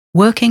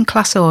Working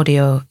Class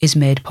Audio is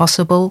made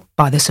possible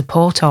by the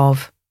support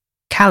of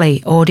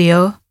Kali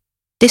Audio,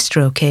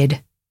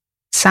 DistroKid,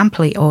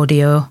 Sampley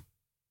Audio,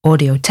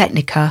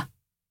 Audio-Technica,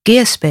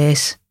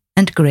 Gearspace,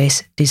 and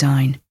Grace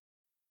Design.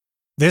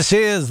 This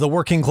is the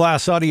Working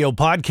Class Audio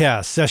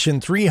Podcast, session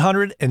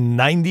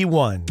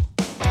 391.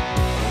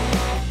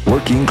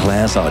 Working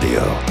Class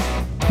Audio,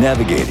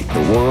 navigating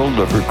the world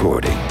of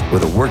recording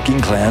with a working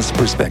class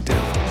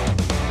perspective.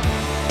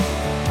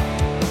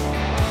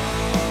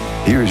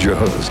 Here's your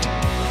host,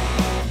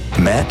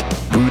 Matt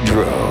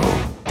Boudreau.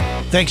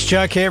 Thanks,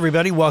 Chuck. Hey,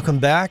 everybody. Welcome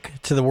back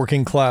to the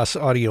Working Class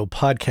Audio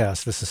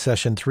Podcast. This is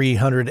session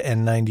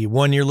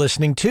 391 you're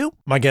listening to.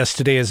 My guest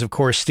today is, of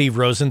course, Steve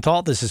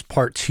Rosenthal. This is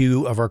part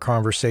two of our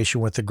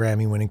conversation with the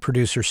Grammy-winning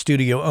producer,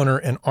 studio owner,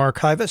 and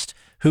archivist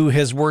who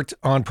has worked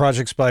on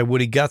projects by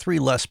Woody Guthrie,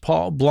 Les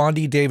Paul,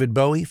 Blondie, David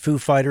Bowie, Foo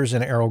Fighters,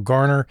 and Errol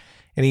Garner.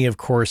 And he, of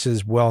course,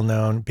 is well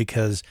known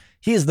because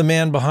he is the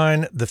man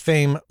behind the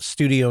famed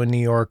studio in New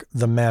York,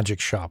 The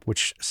Magic Shop,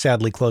 which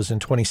sadly closed in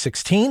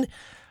 2016.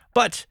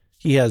 But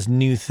he has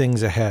new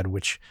things ahead,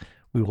 which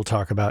we will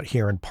talk about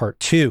here in part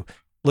two.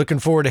 Looking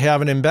forward to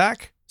having him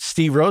back.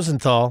 Steve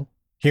Rosenthal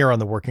here on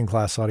the Working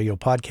Class Audio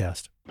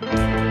Podcast.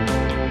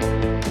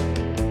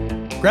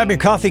 Grab your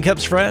coffee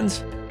cups,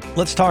 friends.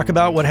 Let's talk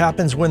about what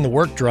happens when the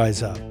work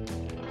dries up.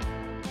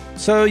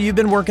 So you've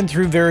been working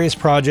through various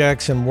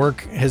projects and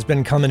work has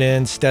been coming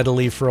in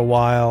steadily for a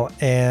while,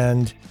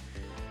 and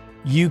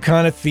you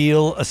kind of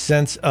feel a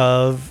sense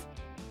of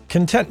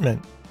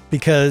contentment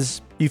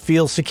because you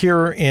feel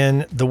secure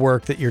in the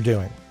work that you're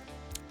doing.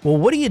 Well,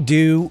 what do you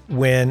do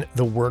when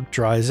the work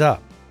dries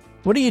up?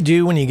 What do you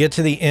do when you get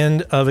to the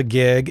end of a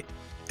gig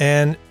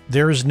and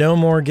there's no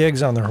more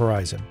gigs on the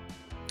horizon?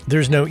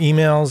 There's no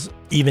emails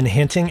even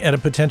hinting at a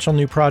potential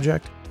new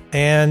project,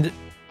 and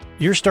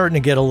you're starting to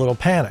get a little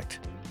panicked.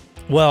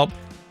 Well,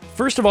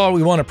 first of all,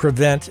 we want to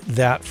prevent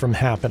that from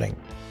happening.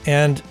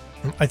 And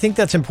I think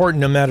that's important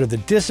no matter the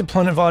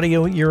discipline of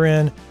audio you're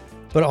in,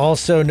 but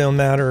also no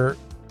matter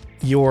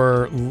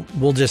your,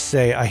 we'll just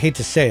say, I hate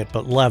to say it,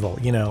 but level.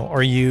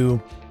 Are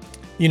you,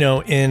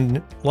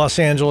 in Los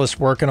Angeles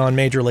working on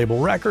major label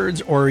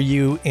records, or are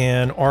you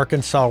in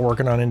Arkansas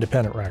working on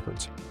independent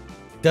records?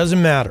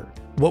 Doesn't matter.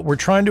 What we're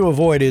trying to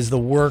avoid is the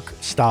work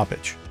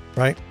stoppage,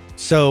 right?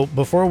 So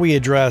before we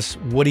address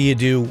what do you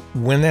do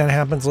when that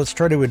happens, let's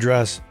try to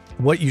address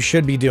what you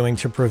should be doing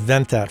to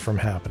prevent that from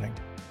happening.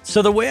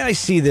 So the way I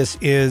see this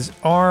is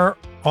our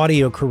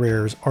audio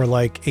careers are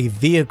like a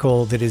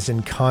vehicle that is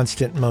in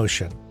constant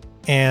motion,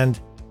 and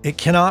it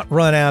cannot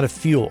run out of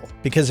fuel,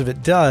 because if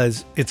it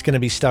does, it's going to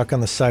be stuck on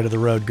the side of the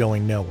road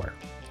going nowhere.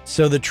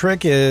 So the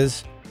trick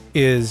is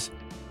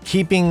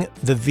keeping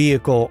the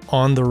vehicle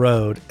on the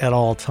road at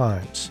all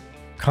times,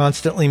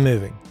 constantly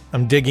moving.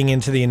 I'm digging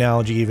into the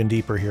analogy even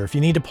deeper here. If you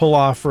need to pull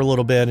off for a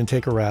little bit and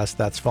take a rest,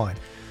 that's fine.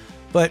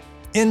 But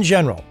in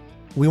general,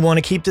 we want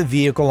to keep the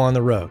vehicle on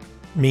the road,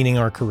 meaning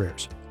our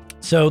careers.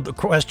 So the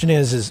question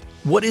is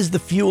what is the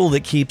fuel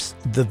that keeps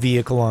the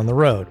vehicle on the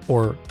road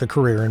or the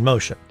career in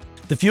motion?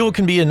 The fuel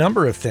can be a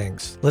number of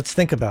things. Let's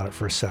think about it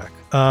for a sec.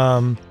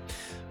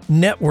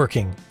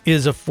 Networking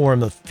is a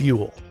form of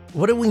fuel.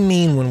 What do we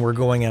mean when we're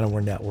going out and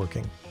we're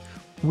networking?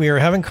 We are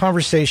having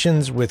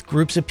conversations with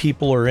groups of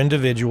people or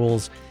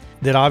individuals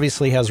that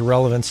obviously has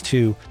relevance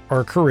to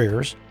our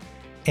careers.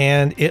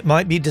 And it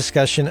might be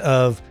discussion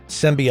of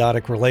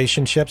symbiotic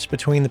relationships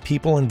between the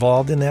people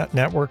involved in that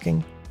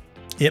networking.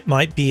 It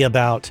might be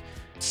about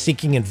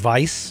seeking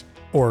advice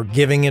or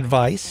giving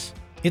advice.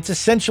 It's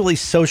essentially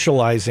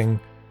socializing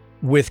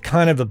with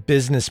kind of a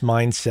business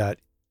mindset.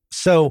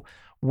 So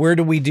where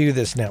do we do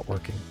this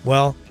networking?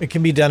 Well, it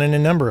can be done in a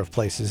number of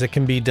places. It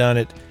can be done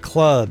at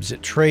clubs,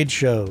 at trade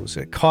shows,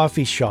 at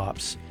coffee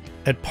shops,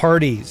 at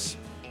parties,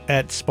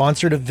 at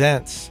sponsored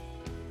events,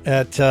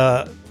 at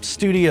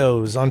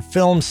studios, on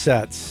film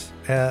sets,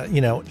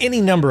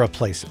 any number of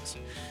places.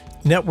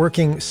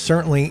 Networking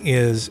certainly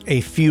is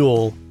a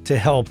fuel to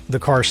help the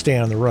car stay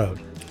on the road.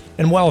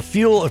 And while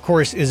fuel, of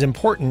course, is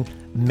important,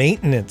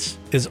 maintenance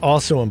is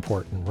also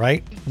important,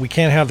 right? We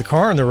can't have the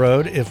car on the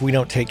road if we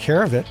don't take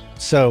care of it.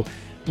 So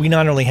we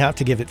not only have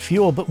to give it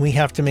fuel, but we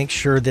have to make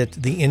sure that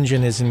the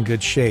engine is in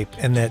good shape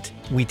and that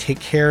we take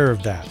care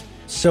of that.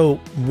 So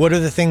what are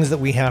the things that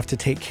we have to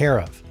take care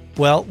of?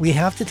 Well, we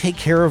have to take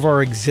care of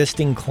our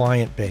existing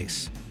client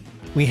base.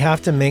 We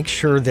have to make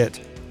sure that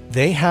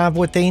they have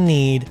what they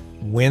need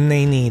when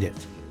they need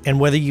it. And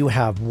whether you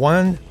have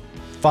 1,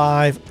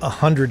 5,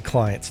 100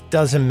 clients,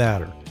 doesn't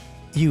matter.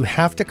 You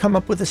have to come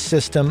up with a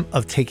system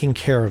of taking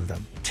care of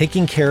them,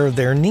 taking care of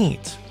their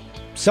needs.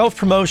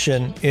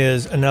 Self-promotion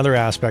is another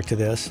aspect of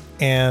this,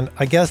 and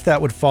I guess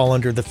that would fall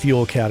under the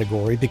fuel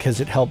category because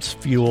it helps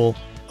fuel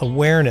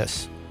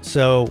awareness.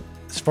 So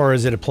as far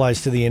as it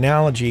applies to the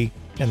analogy,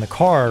 and the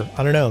car,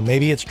 I don't know,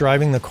 maybe it's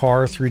driving the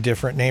car through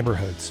different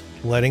neighborhoods,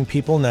 letting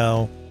people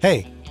know,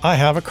 hey, I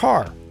have a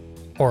car,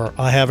 or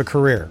I have a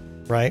career,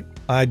 right?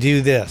 I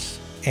do this.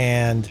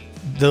 And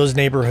those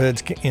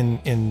neighborhoods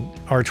in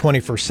our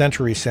 21st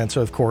century sense,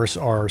 of course,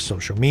 are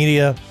social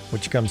media,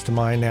 which comes to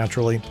mind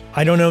naturally.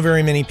 I don't know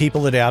very many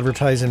people that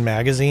advertise in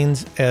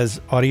magazines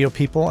as audio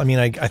people. I mean,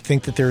 I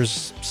think that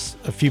there's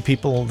a few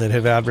people that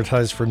have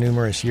advertised for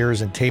numerous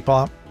years in tape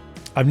op.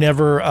 I've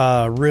never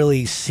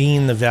really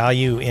seen the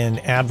value in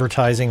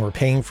advertising or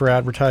paying for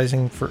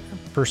advertising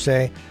per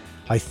se.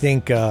 I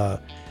think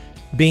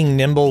being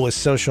nimble with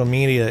social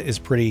media is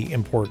pretty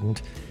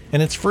important.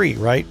 And it's free,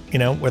 right? You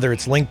know, whether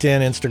it's LinkedIn,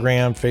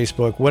 Instagram,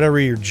 Facebook, whatever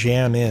your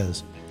jam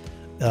is.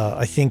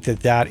 I think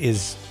that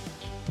is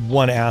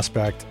one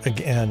aspect,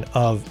 again,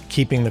 of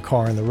keeping the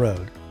car on the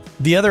road.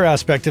 The other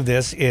aspect of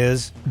this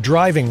is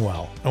driving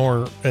well,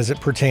 or as it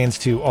pertains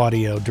to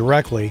audio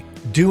directly,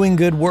 doing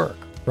good work,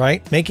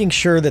 right? Making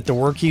sure that the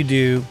work you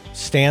do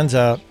stands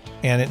up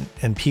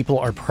and people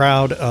are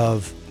proud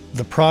of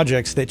the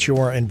projects that you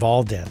are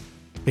involved in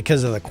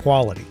because of the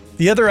quality.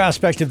 The other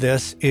aspect of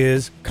this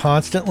is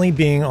constantly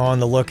being on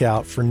the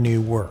lookout for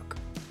new work.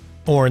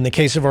 Or in the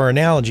case of our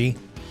analogy,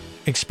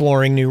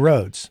 exploring new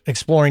roads,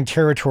 exploring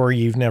territory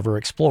you've never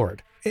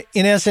explored.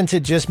 In essence,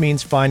 it just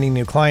means finding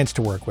new clients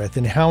to work with.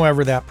 And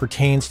however that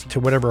pertains to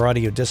whatever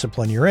audio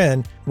discipline you're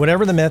in,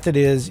 whatever the method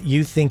is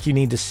you think you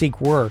need to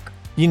seek work,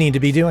 you need to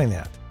be doing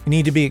that. You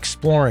need to be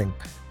exploring,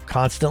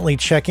 constantly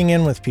checking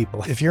in with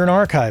people. If you're an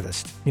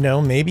archivist, you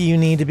know, maybe you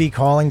need to be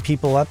calling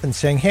people up and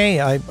saying, hey,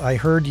 I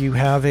heard you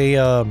have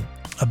a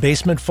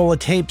basement full of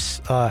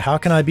tapes. How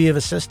can I be of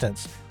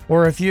assistance?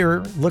 Or if you're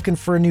looking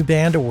for a new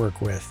band to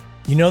work with,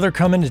 you know they're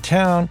coming to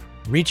town,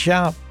 reach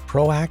out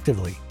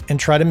proactively and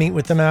try to meet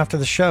with them after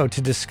the show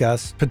to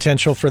discuss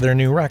potential for their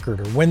new record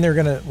or when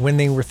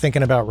they were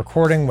thinking about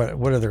recording,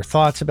 what are their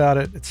thoughts about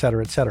it, et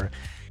cetera, et cetera.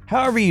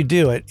 However you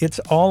do it, it's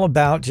all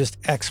about just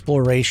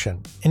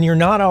exploration. And you're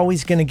not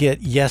always going to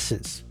get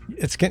yeses.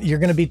 You're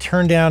going to be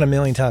turned down a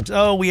million times.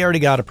 Oh, we already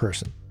got a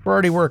person. We're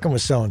already working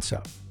with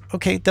so-and-so.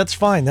 Okay, that's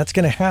fine. That's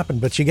going to happen.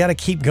 But you got to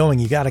keep going.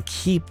 You got to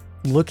keep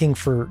looking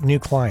for new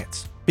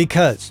clients.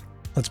 Because,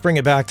 let's bring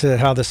it back to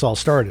how this all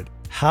started.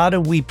 How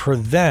do we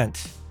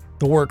prevent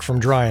the work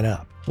from drying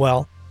up?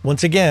 Well,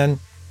 once again,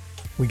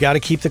 we got to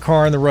keep the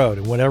car on the road.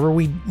 And whatever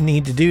we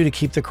need to do to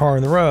keep the car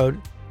on the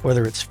road,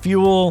 whether it's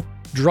fuel,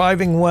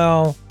 driving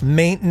well,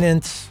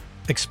 maintenance,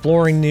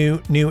 exploring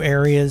new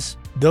areas,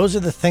 those are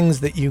the things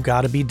that you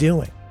got to be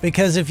doing.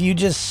 Because if you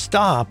just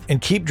stop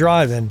and keep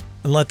driving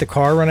and let the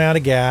car run out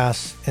of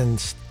gas and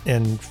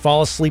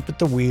fall asleep at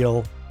the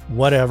wheel,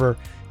 whatever,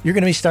 you're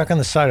going to be stuck on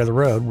the side of the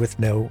road with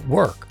no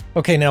work.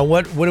 Okay, now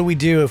what do we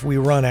do if we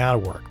run out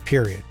of work,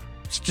 period?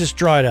 It's just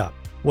dried up.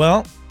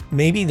 Well,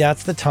 maybe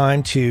that's the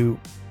time to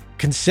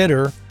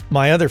consider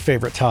my other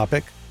favorite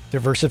topic,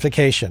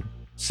 diversification.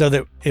 So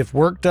that if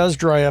work does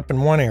dry up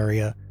in one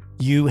area,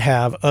 you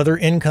have other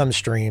income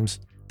streams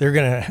that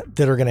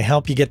are gonna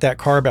help you get that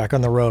car back on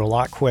the road a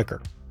lot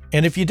quicker.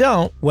 And if you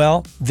don't,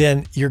 well,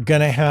 then you're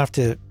gonna have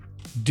to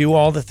do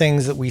all the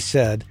things that we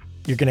said.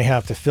 You're gonna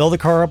have to fill the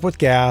car up with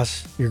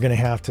gas. You're gonna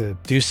have to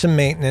do some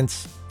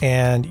maintenance,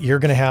 and you're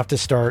gonna have to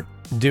start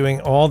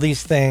doing all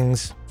these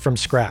things from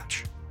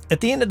scratch. At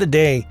the end of the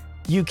day,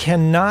 you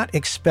cannot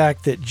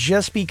expect that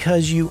just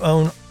because you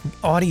own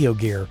audio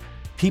gear,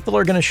 people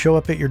are going to show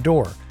up at your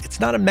door. It's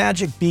not a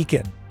magic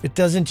beacon. It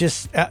doesn't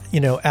just,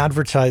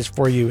 advertise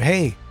for you,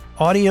 hey,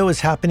 audio is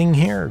happening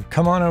here.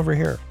 Come on over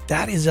here.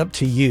 That is up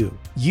to you.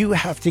 You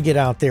have to get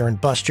out there and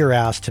bust your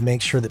ass to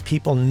make sure that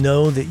people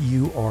know that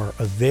you are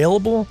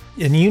available,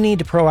 and you need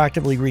to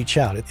proactively reach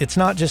out. It's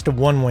not just a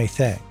one-way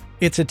thing.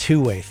 It's a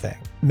two-way thing.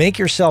 Make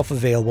yourself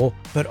available,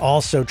 but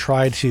also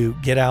try to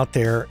get out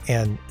there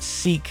and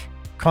seek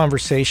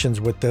conversations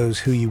with those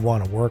who you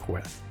want to work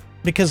with.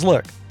 Because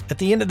look, at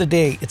the end of the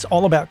day, it's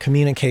all about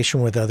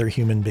communication with other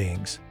human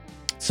beings.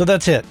 So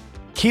that's it.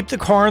 Keep the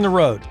car on the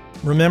road.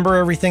 Remember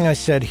everything I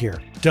said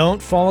here.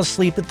 Don't fall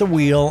asleep at the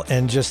wheel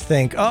and just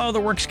think, oh, the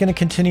work's going to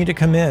continue to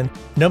come in.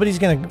 Nobody's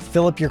going to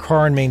fill up your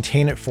car and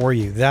maintain it for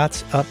you.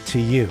 That's up to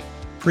you.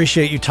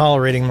 Appreciate you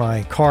tolerating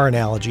my car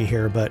analogy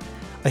here, but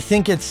I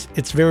think it's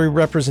very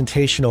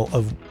representational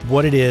of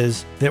what it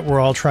is that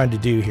we're all trying to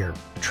do here.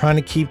 Trying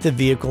to keep the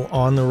vehicle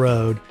on the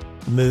road,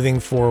 moving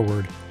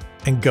forward,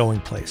 and going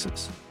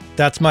places.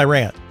 That's my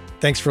rant.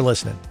 Thanks for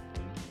listening.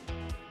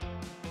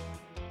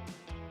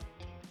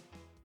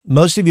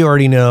 Most of you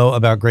already know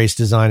about Grace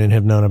Design and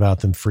have known about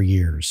them for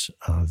years.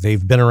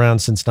 They've been around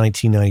since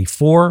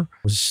 1994.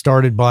 It was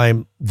started by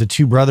the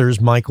two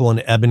brothers, Michael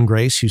and Eben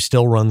Grace, who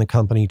still run the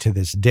company to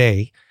this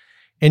day.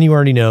 And you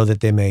already know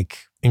that they make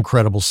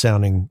incredible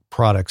sounding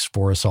products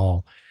for us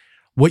all.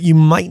 What you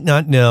might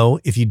not know,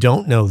 if you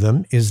don't know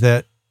them, is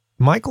that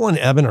Michael and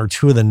Eben are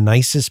two of the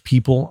nicest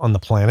people on the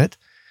planet.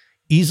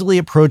 Easily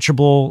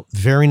approachable,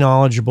 very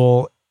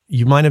knowledgeable.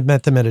 You might have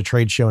met them at a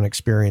trade show and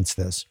experienced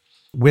this.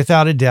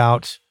 Without a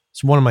doubt,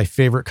 it's one of my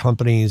favorite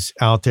companies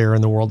out there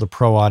in the world of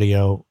pro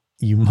audio.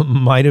 You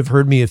might have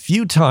heard me a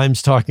few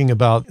times talking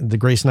about the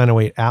Grace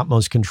 908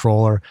 Atmos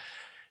controller.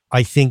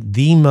 I think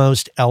the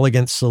most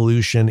elegant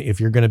solution, if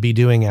you're going to be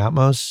doing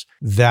Atmos,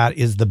 that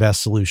is the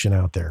best solution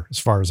out there as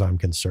far as I'm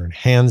concerned,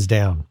 hands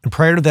down. And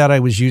prior to that, I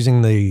was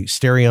using the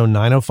Stereo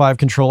 905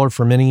 controller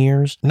for many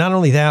years. Not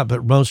only that,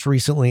 but most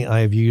recently I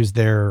have used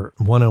their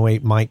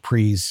 108 mic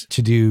pre's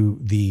to do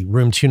the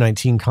Room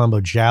 219 combo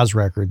jazz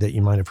record that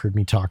you might have heard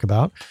me talk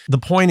about. The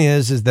point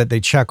is that they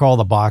check all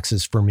the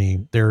boxes for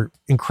me. They're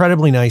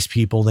incredibly nice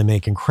people. They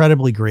make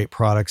incredibly great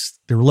products.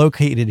 They're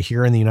located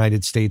here in the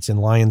United States in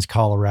Lyons,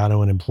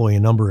 Colorado, and employ a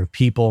number of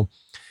people.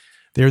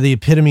 They're the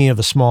epitome of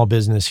a small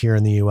business here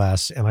in the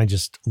US, and I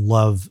just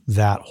love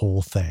that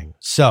whole thing.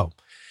 So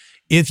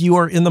if you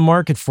are in the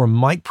market for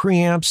mic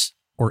preamps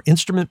or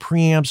instrument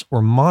preamps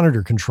or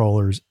monitor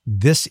controllers,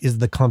 this is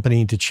the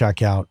company to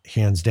check out,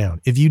 hands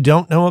down. If you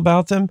don't know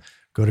about them,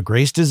 go to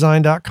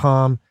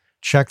gracedesign.com,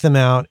 check them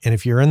out. And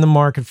if you're in the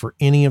market for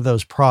any of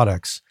those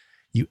products,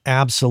 you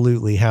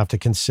absolutely have to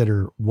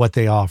consider what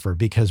they offer,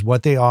 because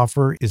what they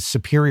offer is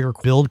superior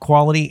build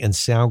quality and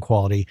sound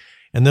quality.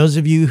 And those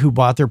of you who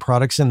bought their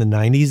products in the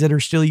 90s that are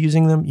still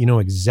using them, you know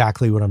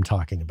exactly what I'm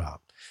talking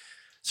about.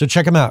 So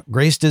check them out,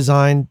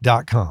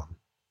 gracedesign.com.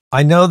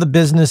 I know the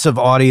business of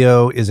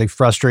audio is a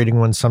frustrating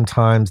one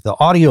sometimes. The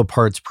audio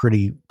part's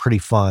pretty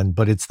fun,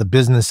 but it's the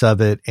business of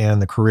it and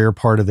the career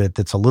part of it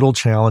that's a little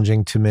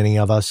challenging to many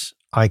of us.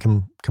 I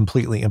can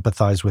completely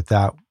empathize with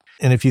that.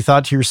 And if you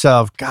thought to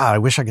yourself, God, I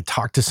wish I could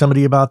talk to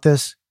somebody about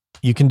this,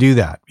 you can do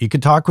that. You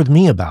could talk with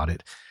me about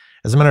it.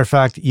 As a matter of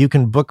fact, you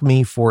can book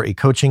me for a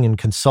coaching and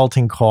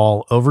consulting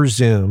call over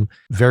Zoom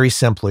very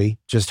simply.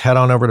 Just head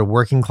on over to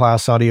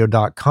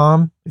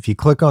workingclassaudio.com. If you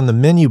click on the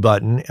menu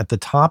button at the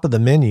top of the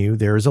menu,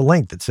 there is a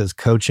link that says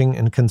Coaching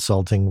and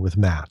Consulting with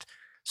Matt.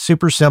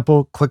 Super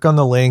simple. Click on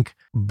the link,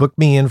 book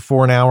me in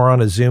for an hour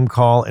on a Zoom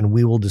call, and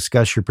we will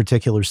discuss your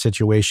particular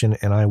situation,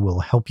 and I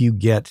will help you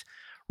get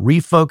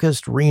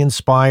refocused,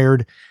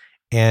 re-inspired,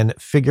 and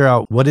figure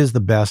out what is the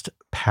best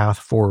path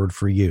forward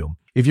for you.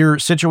 If your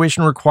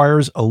situation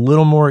requires a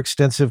little more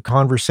extensive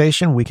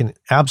conversation, we can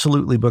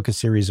absolutely book a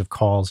series of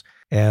calls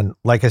and,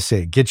 like I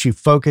say, get you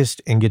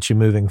focused and get you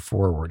moving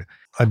forward.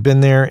 I've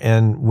been there,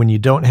 and when you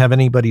don't have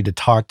anybody to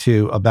talk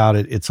to about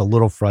it, it's a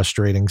little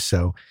frustrating.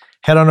 So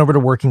head on over to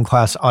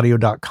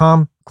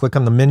workingclassaudio.com, click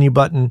on the menu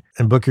button,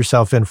 and book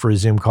yourself in for a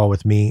Zoom call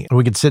with me. And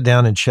we can sit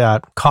down and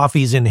chat,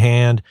 coffee's in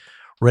hand,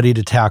 ready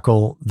to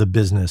tackle the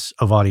business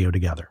of audio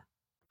together.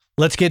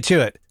 Let's get to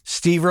it.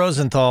 Steve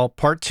Rosenthal,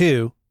 Part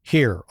 2,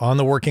 here on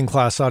the Working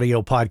Class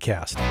Audio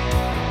Podcast.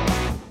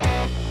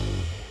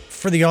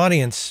 For the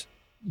audience,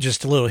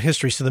 just a little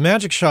history. So the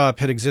Magic Shop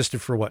had existed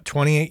for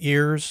 28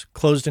 years,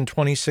 closed in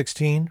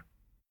 2016?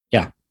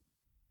 Yeah.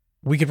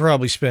 We could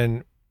probably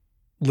spend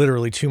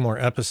literally 2 more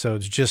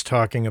episodes just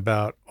talking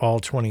about all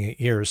 28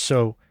 years.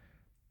 So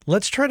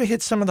let's try to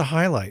hit some of the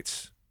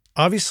highlights.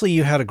 Obviously,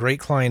 you had a great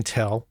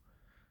clientele.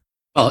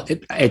 Well,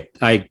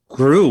 I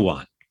grew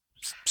one.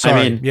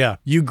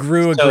 You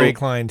grew a great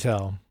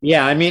clientele.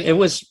 Yeah, I mean, it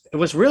was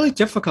really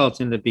difficult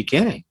in the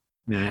beginning,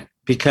 Matt,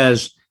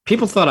 because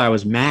people thought I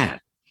was mad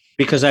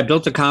because I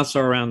built a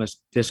console around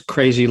this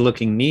crazy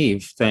looking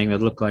Neve thing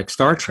that looked like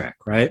Star Trek,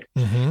 right?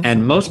 Mm-hmm.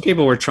 And most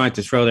people were trying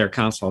to throw their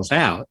consoles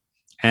out,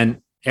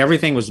 and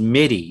everything was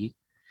MIDI.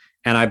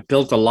 And I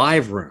built a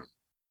live room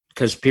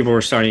because people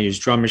were starting to use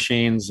drum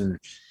machines, and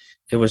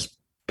it was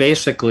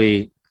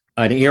basically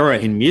an era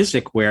in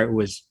music where it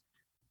was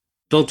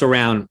built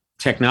around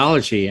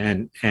technology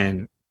and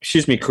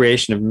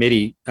creation of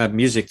MIDI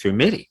music through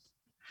MIDI.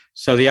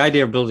 So the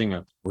idea of building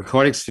a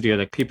recording studio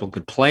that people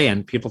could play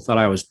in, people thought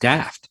I was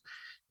daft.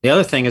 The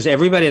other thing is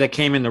everybody that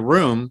came in the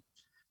room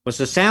was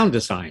a sound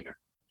designer.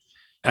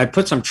 I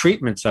put some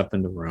treatments up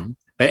in the room,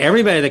 but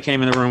everybody that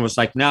came in the room was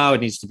like, no,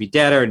 it needs to be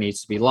deader, it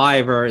needs to be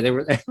liver.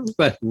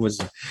 Everybody was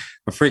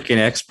a freaking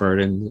expert.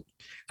 And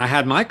I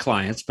had my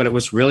clients, but it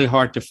was really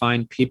hard to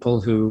find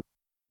people who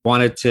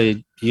wanted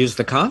to use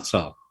the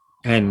console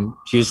and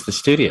use the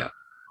studio.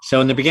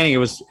 So in the beginning, it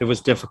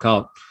was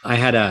difficult. I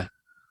had a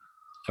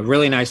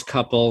really nice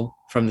couple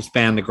from this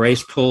band, the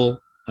Grace Pool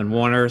and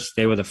Warner's.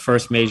 They were the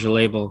first major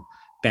label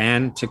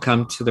band to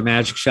come to the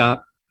Magic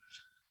Shop.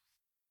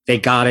 They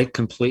got it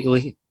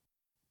completely.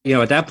 You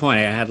know, at that point,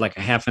 I had like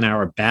a half an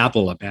hour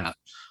babble about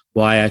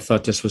why I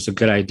thought this was a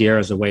good idea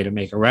as a way to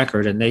make a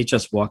record. And they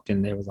just walked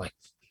in. They were like,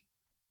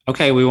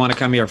 okay, we want to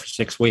come here for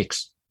 6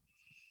 weeks.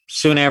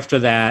 Soon after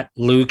that,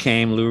 Lou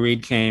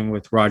Reed came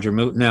with Roger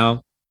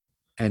Mutno.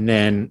 And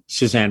then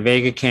Suzanne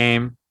Vega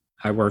came.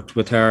 I worked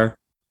with her.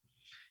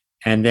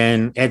 And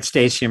then Ed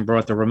Stasium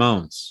brought the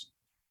Ramones.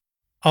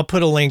 I'll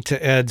put a link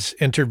to Ed's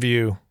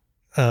interview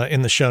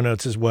in the show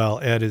notes as well.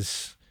 Ed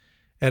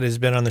has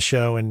been on the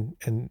show and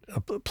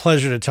a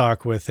pleasure to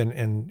talk with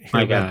and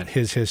hear about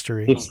his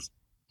history.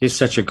 He's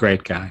such a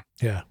great guy.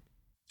 Yeah.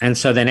 And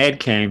so then Ed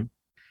came.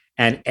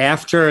 And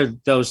after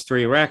those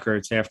 3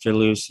 records, after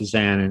Lou,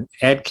 Suzanne, and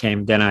Ed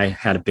came, then I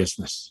had a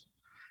business.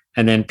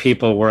 And then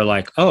people were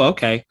like, oh,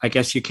 okay, I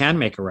guess you can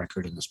make a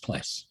record in this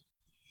place.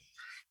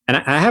 And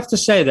I have to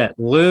say that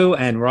Lou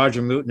and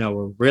Roger Mutno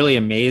were really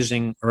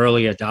amazing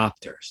early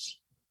adopters.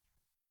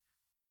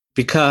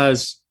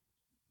 Because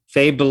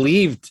they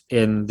believed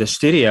in the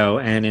studio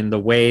and in the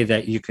way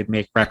that you could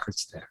make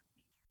records there.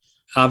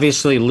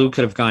 Obviously, Lou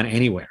could have gone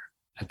anywhere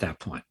at that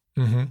point,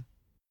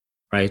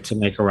 right, to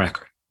make a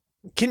record.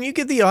 Can you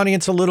give the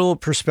audience a little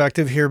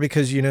perspective here?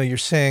 Because, you're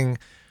saying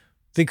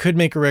they could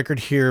make a record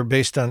here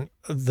based on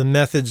the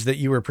methods that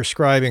you were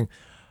prescribing.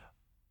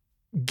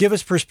 Give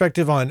us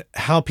perspective on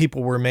how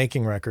people were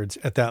making records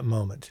at that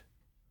moment.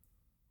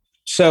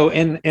 So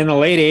in the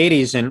late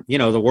 80s and,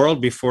 the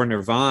world before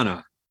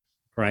Nirvana,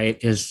 right,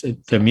 is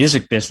the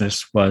music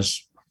business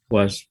was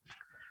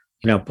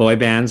boy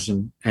bands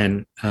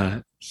and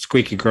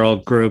squeaky girl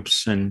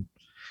groups. And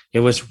it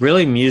was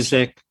really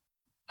music.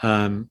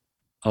 A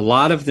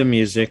lot of the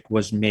music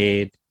was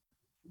made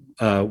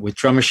with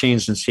drum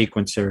machines and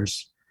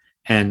sequencers.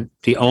 And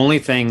the only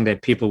thing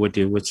that people would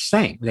do was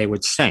sing. They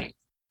would sing.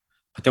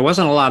 But there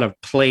wasn't a lot of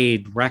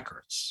played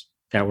records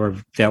that were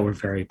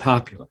very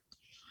popular.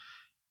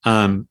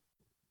 And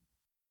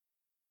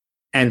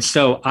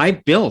so I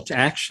built,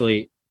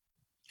 actually,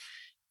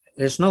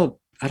 I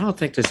don't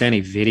think there's any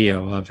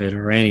video of it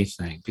or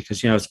anything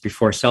because, it's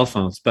before cell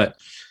phones, but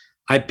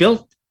I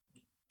built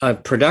a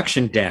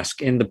production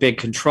desk in the big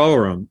control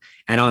room.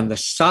 And on the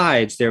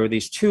sides, there were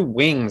these two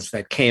wings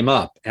that came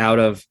up out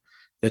of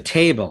the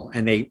table,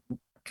 and they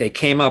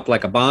came up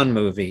like a Bond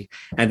movie,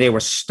 and they were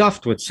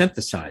stuffed with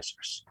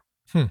synthesizers.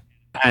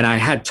 And I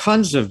had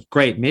tons of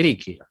great MIDI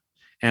gear,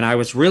 and I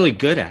was really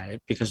good at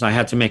it because I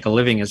had to make a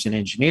living as an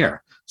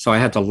engineer. So I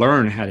had to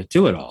learn how to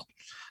do it all.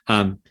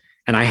 And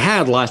I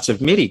had lots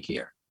of MIDI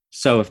gear.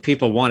 So if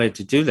people wanted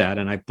to do that,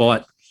 and I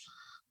bought,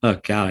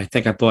 I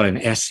think I bought an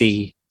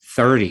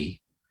SE30,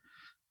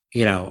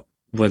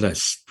 what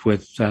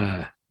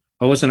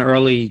was an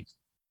early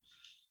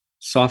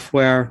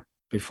software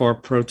before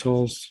Pro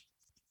Tools?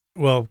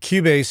 Well,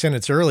 Cubase in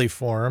its early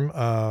form.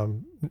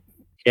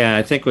 Yeah,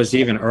 I think it was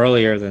even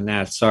earlier than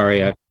that.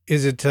 Sorry.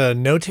 Is it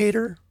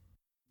Notator?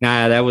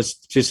 Nah, that was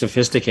too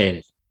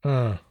sophisticated.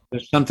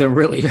 There's something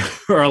really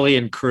early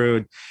and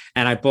crude.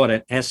 And I bought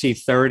an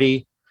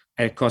SE30.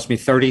 And it cost me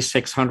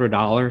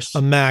 $3,600.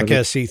 A Mac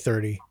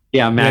SE30.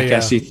 Yeah, Mac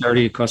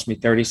SE30. It cost me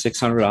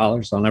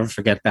 $3,600. I'll never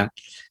forget that.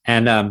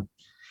 And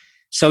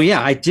so,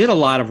 I did a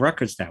lot of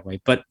records that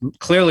way. But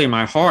clearly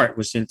my heart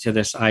was into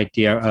this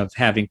idea of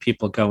having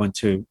people go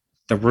into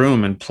the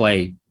room and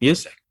play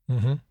music.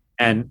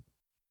 And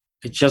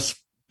it just,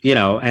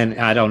 and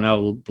I don't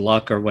know,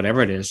 luck or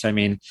whatever it is. I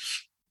mean,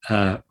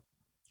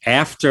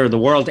 after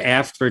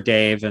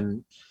Dave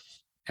and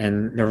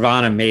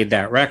Nirvana made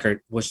that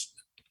record was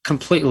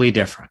completely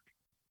different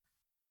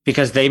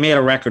because they made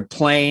a record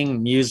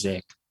playing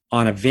music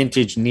on a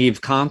vintage Neve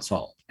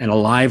console in a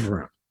live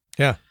room.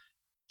 Yeah.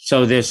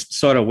 So this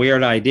sort of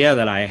weird idea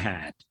that I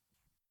had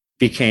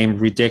became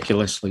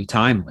ridiculously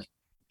timely.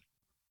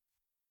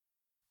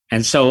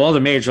 And so all the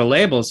major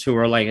labels who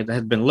were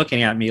had been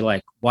looking at me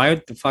like,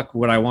 why the fuck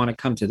would I want to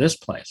come to this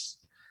place?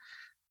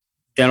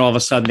 Then all of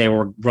a sudden they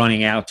were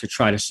running out to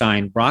try to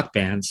sign rock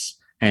bands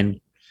and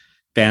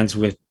bands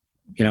with,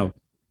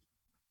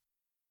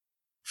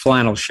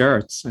 flannel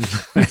shirts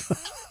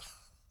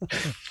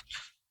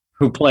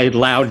who played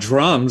loud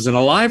drums in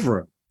a live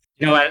room.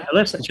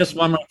 Listen, just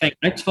one more thing.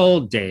 I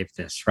told Dave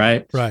this,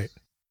 right? Right.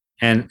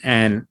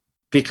 And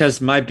because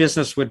my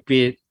business would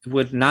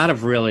not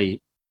have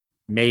really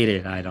made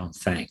it, I don't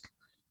think,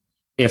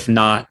 if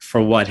not for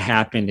what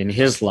happened in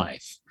his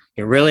life.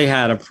 It really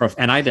had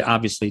and I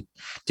obviously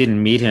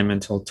didn't meet him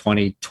until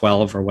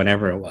 2012 or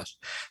whatever it was,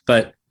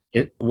 but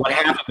what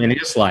happened in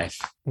his life.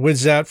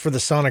 Was that for the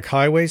Sonic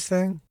Highways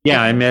thing?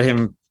 Yeah, I met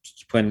him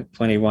when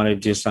he wanted to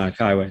do Sonic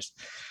Highways,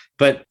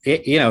 but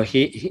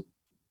he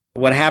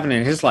what happened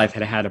in his life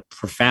had a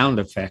profound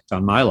effect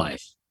on my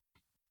life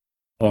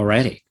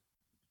already.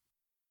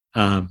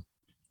 And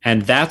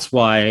that's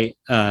why,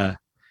 and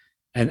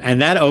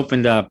that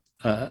opened up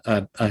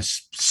a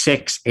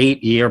 6-8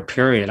 year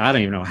period. I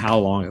don't even know how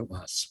long it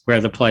was,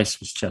 where the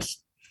place was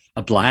just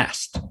a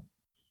blast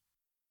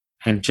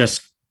and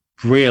just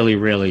really,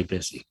 really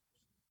busy.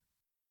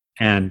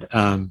 And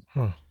an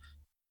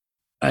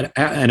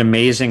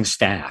amazing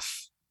staff.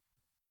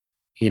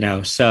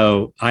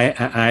 So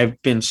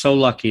I've been so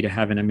lucky to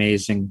have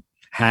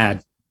I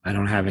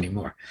don't have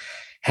anymore,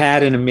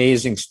 had an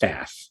amazing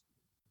staff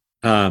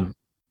of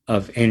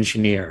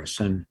engineers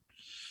and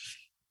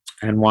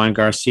Juan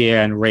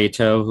Garcia and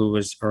Reto, who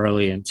was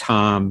early, and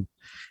Tom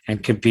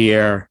and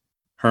Kabir,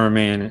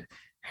 Herman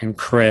and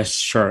Chris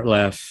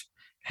Shurtleff,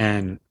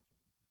 and,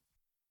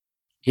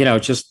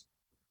 just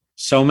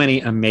so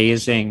many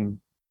amazing,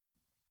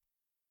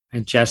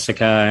 and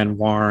Jessica and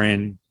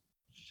Warren.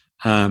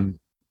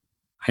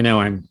 I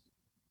know I'm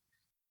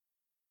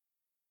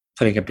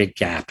putting a big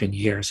gap in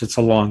years. It's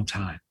a long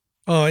time.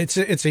 Oh, it's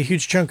a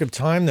huge chunk of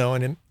time though.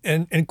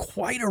 And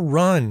quite a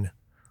run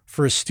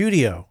for a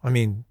studio. I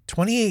mean,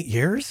 28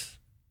 years.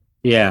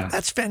 Yeah.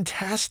 That's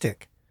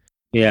fantastic.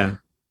 Yeah.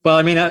 Well,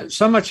 I mean,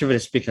 so much of it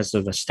is because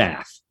of the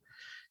staff.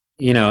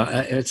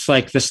 It's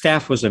like the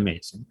staff was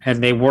amazing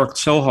and they worked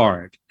so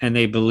hard and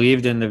they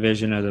believed in the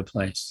vision of the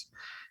place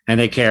and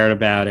they cared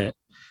about it.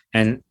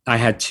 And I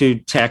had two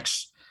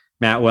techs,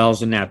 Matt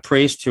Wells and Nat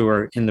Priest, who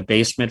were in the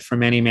basement for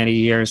many, many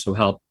years, who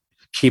helped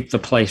keep the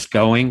place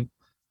going.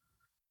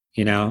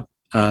 You know,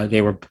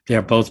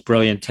 they're both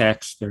brilliant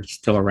techs. They're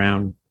still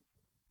around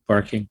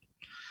working.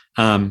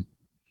 A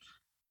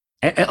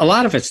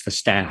lot of it's the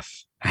staff.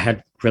 I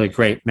had really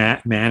great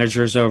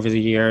managers over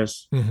the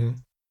years. Mm-hmm.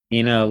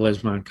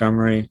 Liz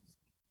Montgomery.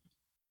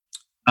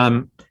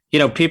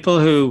 People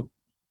who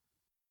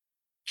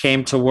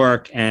came to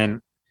work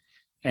and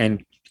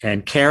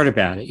cared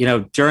about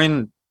it.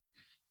 During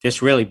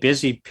this really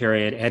busy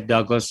period, Ed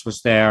Douglas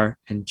was there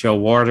and Joe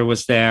Warder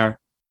was there.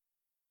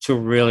 Two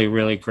really,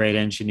 really great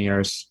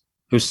engineers.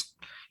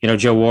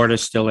 Joe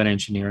Warder's still an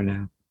engineer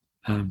now.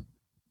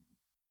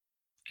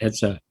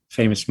 Ed's a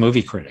famous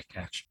movie critic,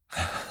 actually.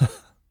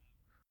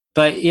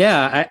 But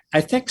yeah,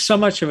 I think so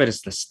much of it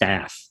is the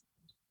staff.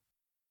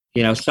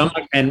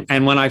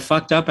 And when I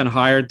fucked up and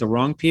hired the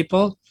wrong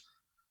people,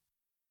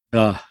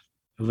 it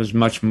was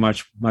much,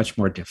 much, much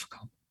more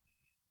difficult.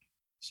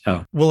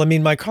 So, well, I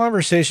mean, my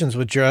conversations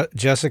with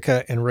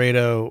Jessica and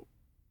Rado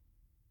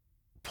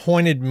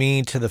pointed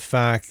me to the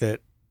fact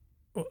that,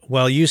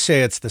 well, you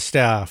say it's the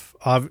staff.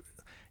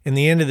 In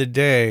the end of the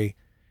day,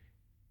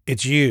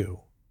 it's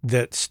you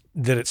that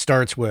it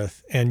starts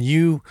with, and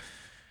you.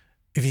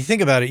 If you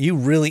think about it, you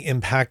really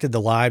impacted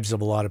the lives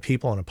of a lot of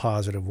people in a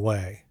positive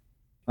way.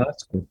 Oh,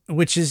 that's good.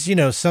 Which is,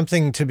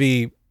 something to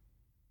be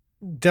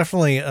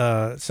definitely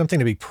something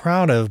to be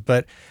proud of.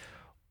 But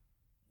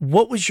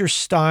what was your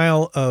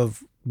style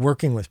of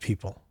working with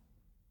people?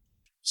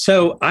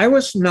 So I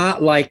was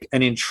not like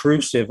an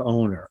intrusive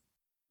owner.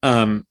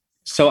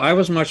 So I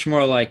was much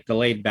more like the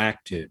laid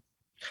back dude.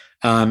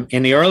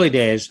 In the early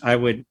days, I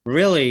would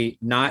really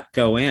not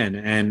go in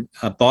and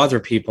bother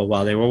people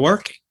while they were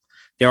working.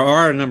 There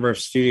are a number of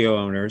studio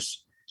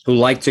owners who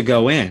like to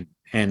go in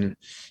and,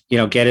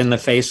 get in the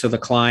face of the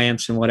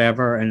clients and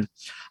whatever. And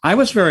I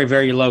was very,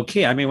 very low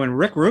key. I mean, when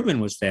Rick Rubin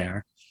was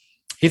there,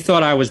 he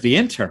thought I was the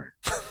intern.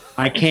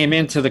 I came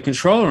into the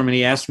control room and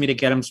he asked me to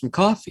get him some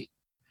coffee.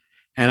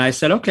 And I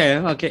said, okay,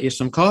 I'll get you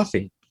some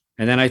coffee.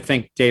 And then I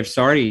think Dave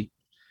Sardi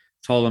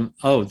told him,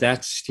 oh,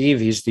 that's Steve.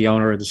 He's the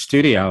owner of the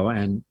studio.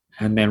 And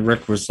then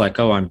Rick was like,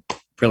 oh, I'm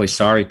really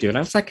sorry, dude. I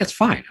was like, it's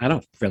fine. I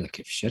don't really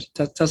give a shit.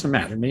 That doesn't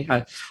matter to me.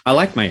 I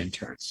like my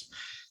interns.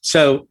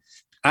 So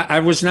I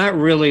was not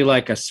really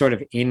like a sort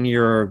of in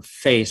your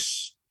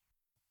face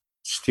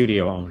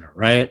studio owner,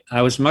 right?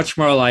 I was much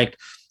more like,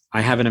 I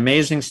have an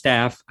amazing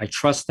staff. I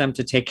trust them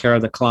to take care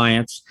of the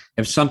clients.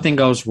 If something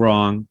goes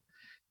wrong,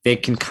 they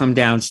can come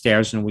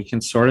downstairs and we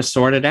can sort of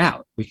sort it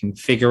out. We can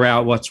figure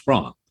out what's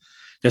wrong.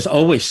 There's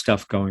always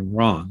stuff going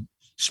wrong,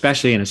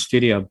 especially in a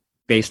studio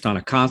based on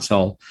a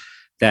console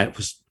that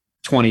was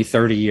 20,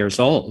 30 years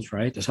old,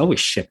 right? There's always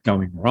shit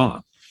going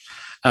wrong.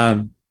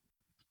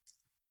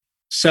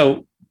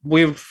 So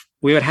we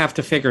would have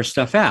to figure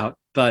stuff out.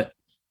 But,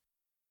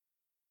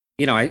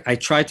 I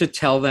tried to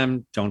tell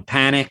them, don't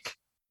panic.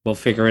 We'll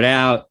figure it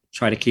out.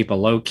 Try to keep a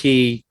low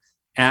key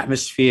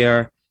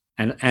atmosphere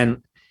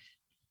and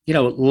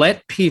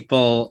let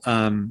people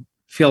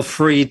feel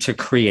free to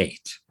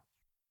create,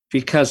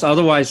 because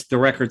otherwise the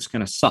record's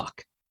going to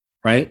suck,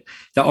 right?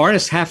 The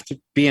artists have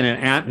to be in an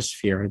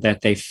atmosphere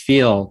that they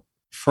feel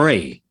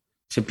free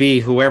to be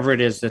whoever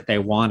it is that they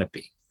want to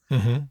be.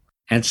 Mm-hmm.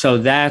 And so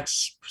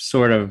that's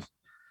sort of,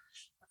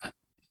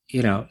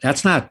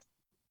 that's not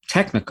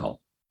technical,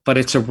 but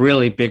it's a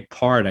really big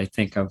part, I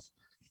think, of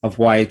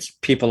why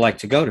people like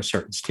to go to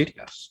certain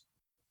studios.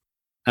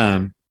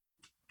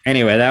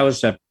 Anyway, that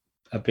was a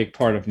big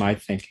part of my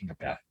thinking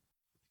about it.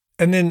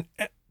 And then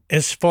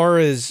as far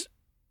as,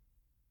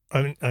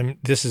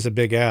 this is a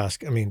big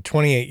ask.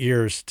 28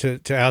 years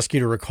to ask you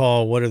to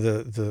recall what are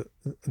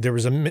there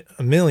was a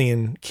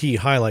million key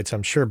highlights,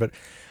 I'm sure, but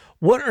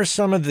what are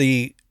some of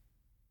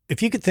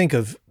if you could think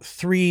of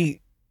 3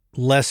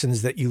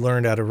 lessons that you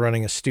learned out of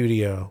running a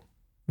studio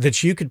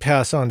that you could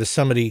pass on to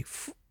somebody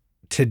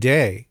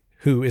today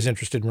who is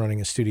interested in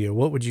running a studio,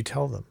 what would you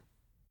tell them?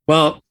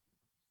 Well,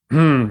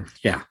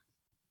 yeah.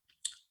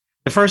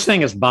 The first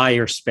thing is buy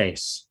your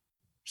space,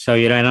 so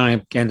you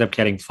don't end up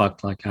getting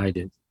fucked like I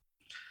did.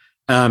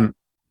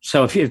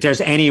 So if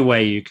there's any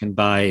way you can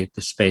buy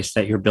the space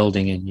that you're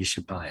building in, you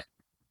should buy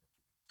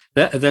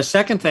it. The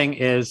second thing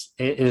is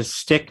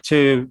stick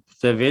to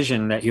the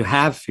vision that you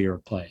have for your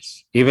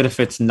place, even if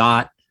it's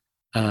not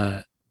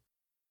a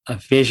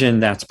vision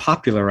that's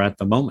popular at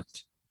the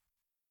moment,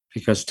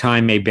 because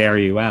time may bear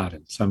you out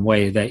in some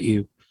way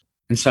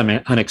in some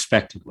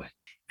unexpected way.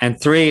 And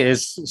 3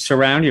 is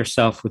surround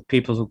yourself with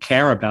people who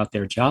care about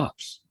their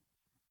jobs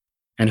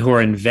and who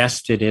are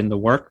invested in the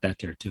work that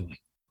they're doing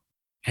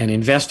and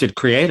invested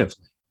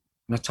creatively.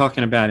 I'm not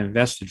talking about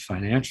invested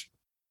financially,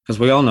 because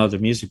we all know the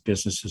music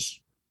business is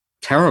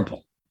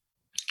terrible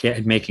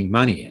at making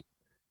money in.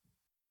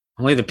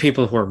 Only the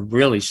people who are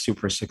really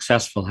super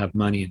successful have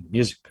money in the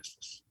music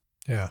business.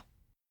 Yeah.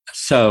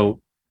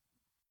 So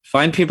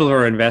find people who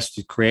are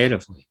invested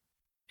creatively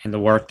in the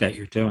work that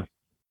you're doing,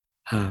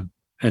 and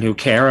who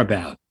care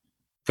about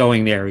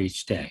going there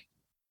each day.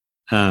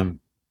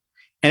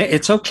 And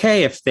it's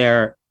okay if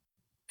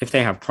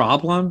they have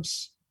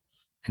problems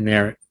and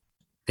they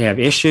have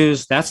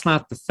issues. That's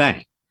not the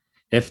thing.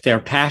 If they're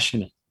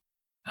passionate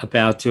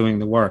about doing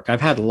the work.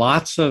 I've had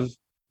lots of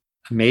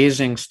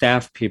amazing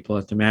staff people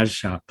at the Magic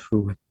Shop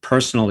who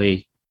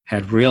personally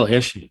had real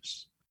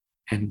issues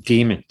and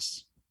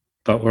demons,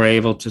 but were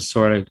able to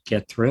sort of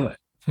get through it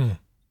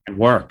and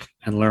work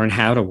and learn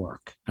how to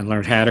work and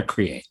learn how to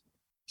create.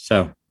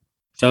 So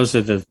those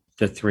are the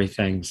three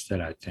things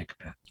that I think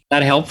about. Is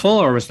that helpful,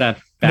 or was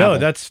that babble?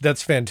 No,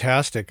 that's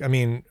fantastic. I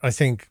mean, I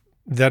think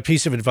that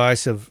piece of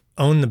advice of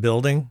own the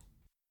building.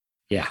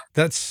 Yeah.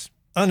 That's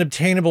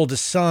unobtainable to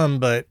some,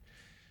 but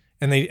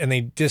and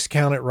they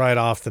discount it right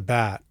off the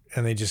bat,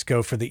 and they just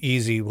go for the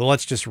easy, well,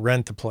 let's just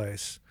rent the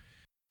place.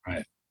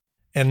 Right.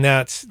 And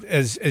that's,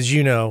 as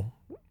you know,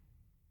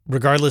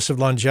 regardless of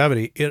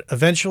longevity,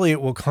 eventually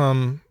it will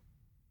come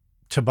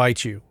to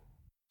bite you.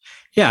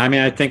 Yeah, I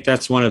mean, I think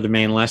that's one of the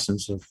main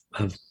lessons of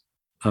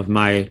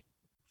my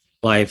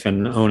life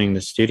and owning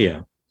the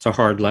studio. It's a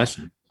hard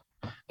lesson.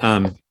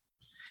 And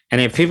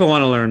if people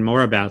want to learn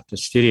more about the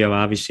studio,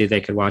 obviously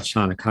they could watch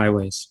Sonic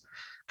Highways,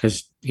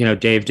 because, you know,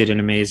 Dave did an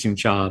amazing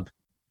job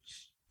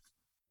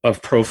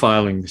of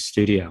profiling the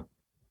studio.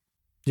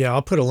 Yeah,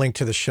 I'll put a link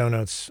to the show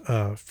notes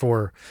I'll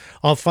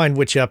find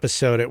which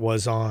episode it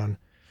was on.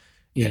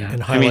 Yeah,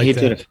 and I mean, he that.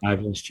 did a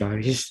fabulous job.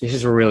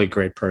 He's a really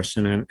great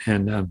person,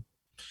 and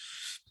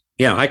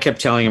yeah, I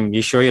kept telling him,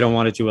 "You sure you don't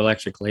want to do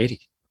Electric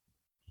Lady?"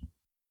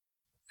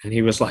 And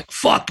he was like,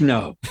 "Fuck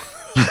no."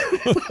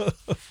 I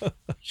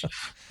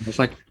was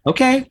like,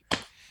 "Okay."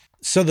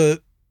 So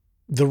the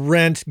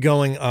rent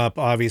going up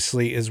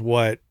obviously is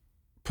what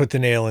put the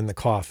nail in the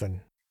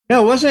coffin.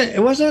 No, it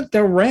wasn't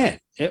the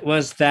rent. It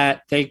was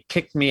that they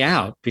kicked me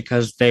out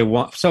because they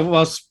want. So,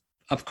 well,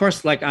 of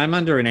course, like I'm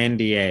under an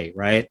NDA,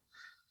 right?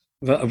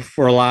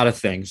 For a lot of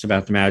things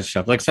about the Magic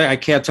Shop. Like, say, I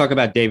can't talk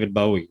about David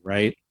Bowie,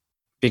 right?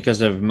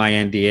 Because of my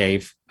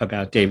NDA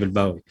about David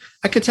Bowie.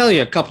 I could tell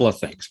you a couple of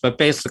things, but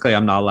basically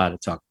I'm not allowed to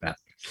talk about it.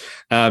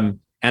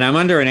 And I'm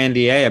under an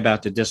NDA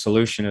about the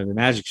dissolution of the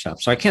Magic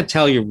Shop. So I can't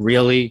tell you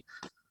really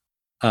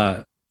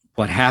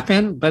what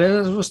happened, but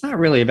it was not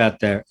really about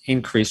the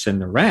increase in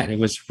the rent. It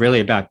was really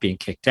about being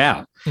kicked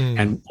out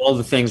and all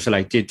the things that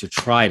I did to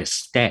try to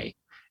stay.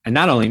 And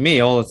not only me,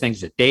 all the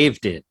things that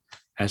Dave did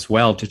as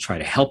well to try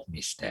to help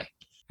me stay.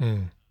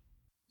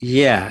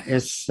 Yeah,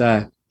 it's,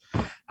 I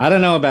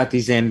don't know about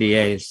these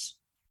NDAs.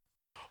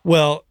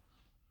 Well,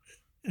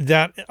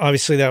 that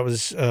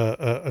was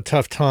a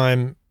tough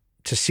time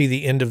to see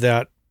the end of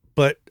that.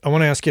 But I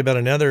want to ask you about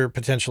another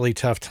potentially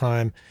tough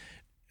time.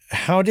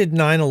 How did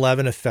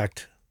 9/11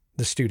 affect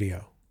the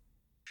studio?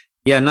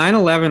 Yeah,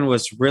 9/11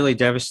 was really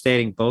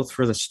devastating, both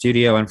for the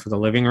studio and for the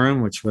living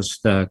room, which was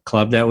the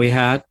club that we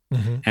had,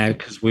 and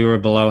because we were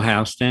below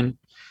Houston.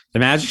 The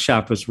Magic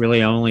Shop was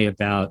really only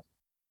about,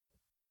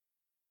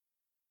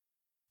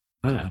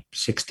 I don't know,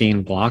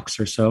 16 blocks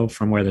or so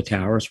from where the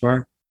towers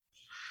were.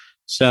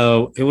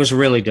 So it was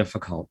really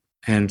difficult.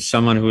 And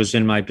someone who was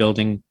in my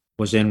building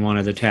was in one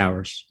of the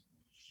towers.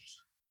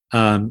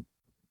 You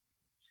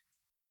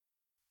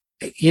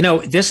know,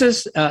 this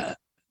is,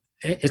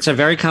 it's a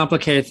very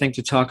complicated thing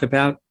to talk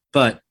about,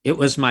 but it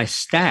was my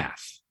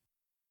staff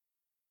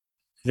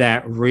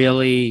that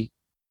really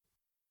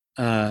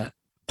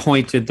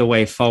pointed the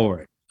way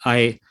forward.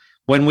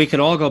 When we could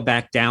all go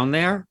back down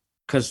there,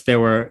 because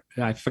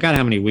I forgot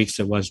how many weeks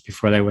it was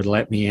before they would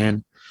let me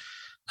in.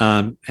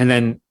 And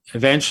then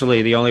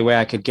eventually the only way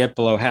I could get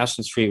below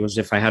Houston Street was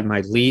if I had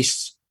my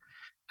lease.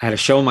 I had to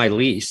show my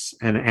lease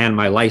and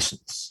my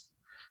license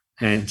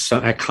and so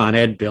a Con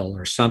Ed bill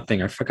or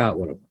something. I forgot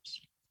what it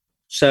was.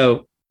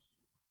 So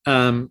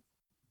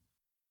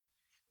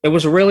it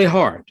was really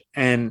hard.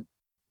 And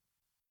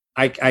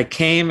I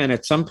came, and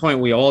at some point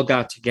we all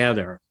got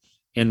together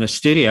in the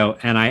studio,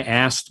 and I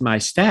asked my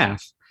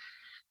staff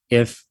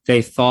if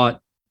they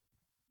thought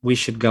we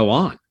should go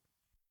on.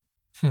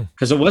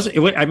 Because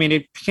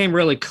it became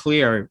really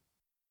clear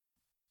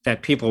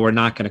that people were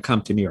not going to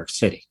come to New York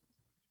City.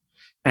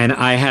 And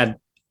I had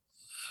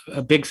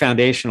a big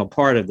foundational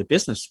part of the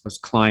business was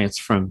clients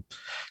from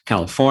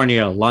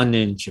California,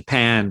 London,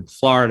 Japan,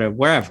 Florida,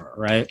 wherever,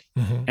 right?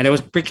 And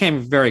it became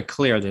very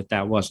clear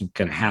that wasn't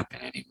going to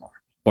happen anymore,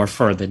 or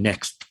for the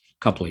next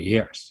couple of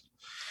years.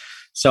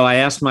 So I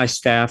asked my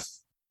staff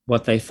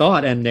what they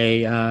thought, and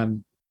they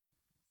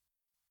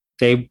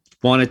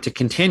wanted to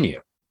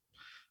continue.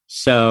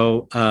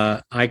 So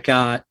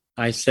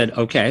I said,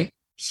 okay.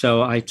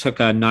 So I took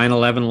a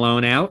 9/11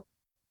 loan out,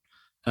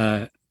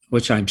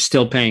 which I'm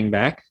still paying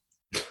back.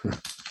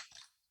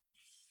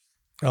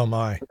 Oh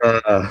my.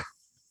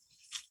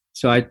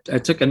 So I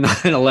took a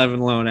 9/11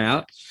 loan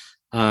out,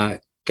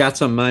 got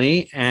some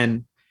money,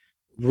 and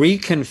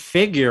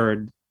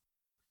reconfigured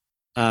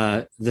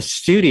the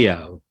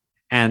studio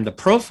and the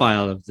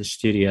profile of the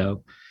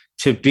studio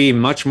to be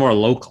much more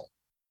local.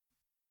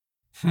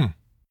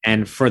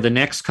 And for the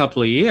next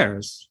couple of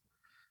years,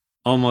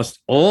 almost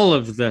all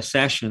of the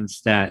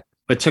sessions it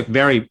took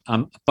a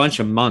bunch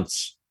of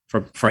months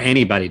for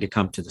anybody to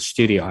come to the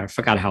studio. I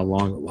forgot how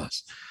long it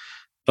was.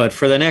 But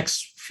for the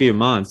next few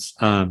months,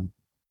 for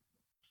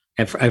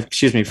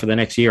the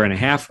next year and a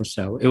half or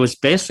so, it was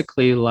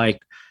basically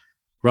like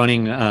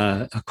running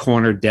a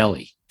corner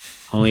deli,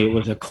 only it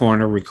was a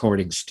corner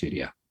recording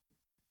studio.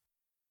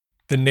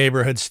 The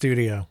neighborhood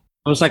studio.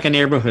 It was like a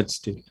neighborhood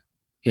studio.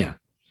 Yeah.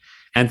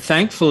 And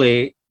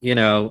thankfully,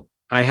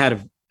 I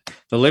had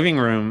the living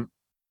room,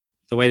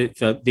 the way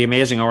that the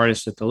amazing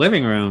artists at the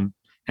living room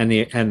and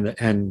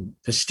the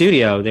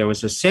studio, there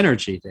was a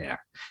synergy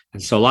there.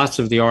 And so lots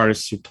of the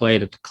artists who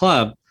played at the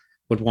club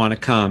would want to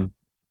come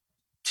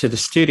to the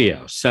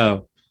studio.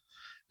 So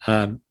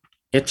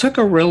it took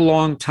a real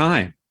long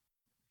time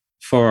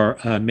for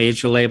a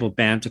major label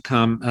band to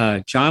come.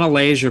 John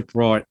Alasia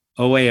brought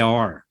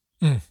OAR.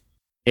 Mm.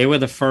 They were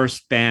the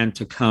first band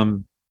to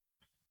come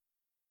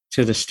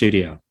to the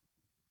studio.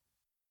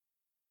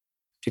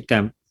 It took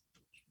them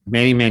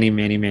many, many,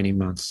 many, many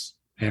months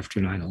after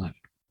 9/11.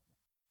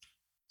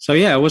 So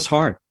yeah, it was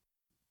hard.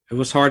 It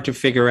was hard to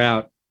figure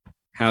out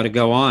how to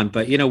go on,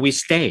 but we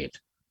stayed.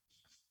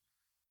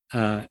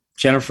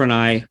 Jennifer and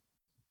I,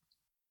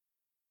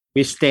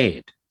 we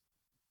stayed.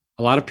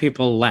 A lot of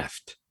people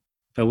left,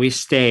 but we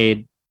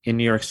stayed in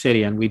New York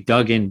City and we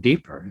dug in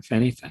deeper, if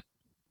anything.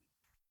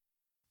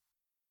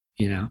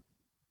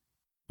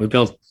 We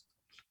built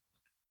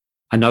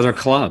another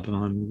club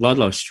on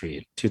Ludlow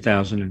Street,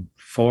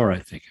 2004, I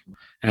think.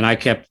 And I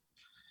kept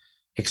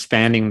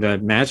expanding the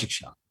magic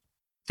shop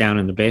down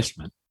in the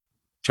basement,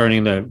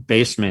 turning the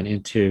basement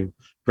into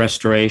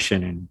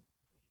restoration and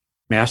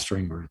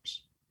mastering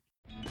rooms.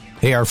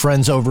 Hey, our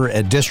friends over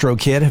at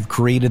DistroKid have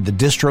created the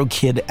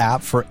DistroKid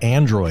app for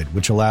Android,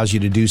 which allows you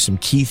to do some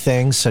key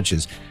things such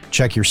as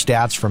check your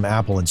stats from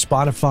Apple and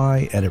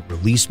Spotify, edit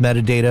release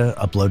metadata,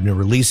 upload new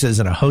releases,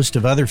 and a host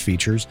of other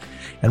features.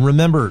 And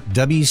remember,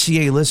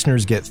 WCA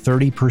listeners get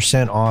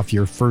 30% off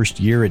your first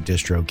year at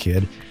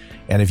DistroKid.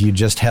 And if you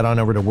just head on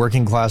over to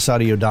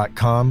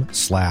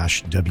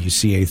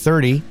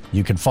workingclassaudio.com/WCA30,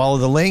 you can follow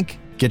the link,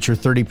 get your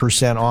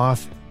 30%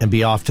 off, and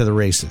be off to the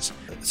races.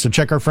 So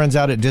check our friends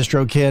out at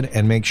DistroKid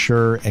and make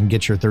sure and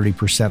get your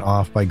 30%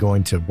 off by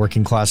going to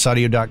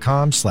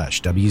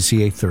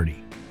workingclassaudio.com/WCA30.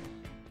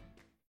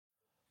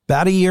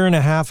 About a year and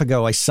a half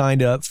ago, I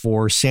signed up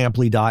for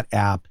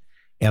Samply.app,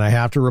 and I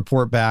have to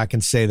report back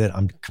and say that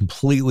I'm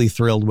completely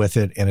thrilled with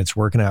it, and it's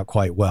working out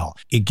quite well.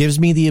 It gives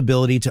me the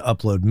ability to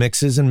upload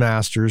mixes and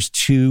masters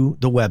to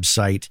the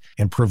website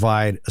and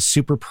provide a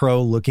super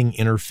pro looking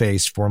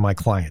interface for my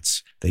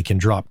clients. They can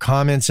drop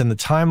comments in the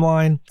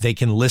timeline. They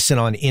can listen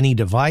on any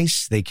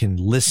device. They can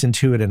listen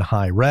to it in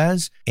high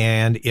res.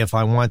 And if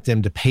I want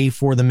them to pay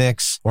for the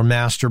mix or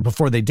master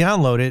before they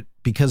download it,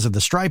 because of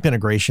the Stripe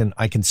integration,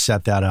 I can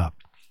set that up.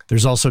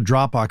 There's also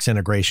Dropbox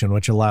integration,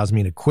 which allows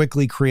me to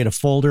quickly create a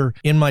folder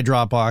in my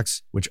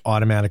Dropbox, which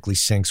automatically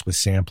syncs with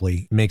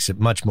Samply, makes it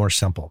much more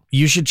simple.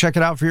 You should check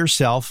it out for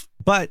yourself,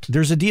 but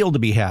there's a deal to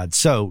be had.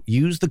 So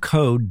use the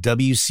code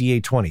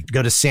WCA20.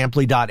 Go to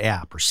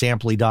Samply.app or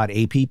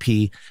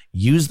Samply.app.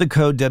 Use the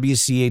code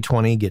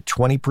WCA20, get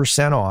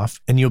 20%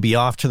 off, and you'll be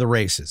off to the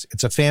races.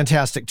 It's a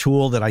fantastic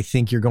tool that I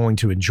think you're going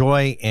to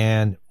enjoy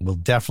and will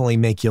definitely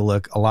make you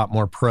look a lot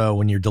more pro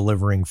when you're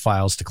delivering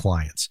files to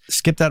clients.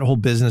 Skip that whole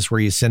business where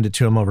you send it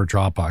to them over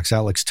Dropbox.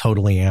 That looks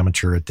totally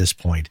amateur at this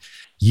point.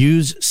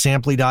 Use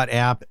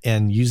Samply.app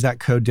and use that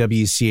code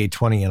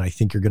WCA20, and I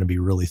think you're going to be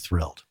really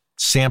thrilled.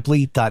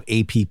 Samply.app.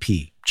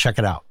 Check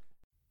it out.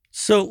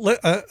 So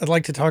I'd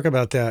like to talk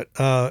about that.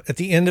 At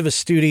the end of a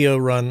studio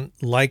run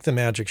like the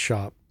Magic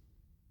Shop,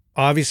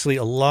 obviously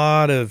a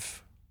lot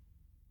of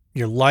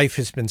your life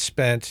has been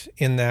spent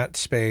in that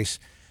space.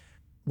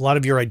 A lot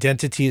of your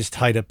identity is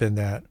tied up in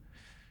that.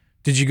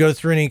 Did you go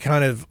through any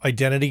kind of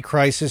identity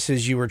crisis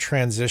as you were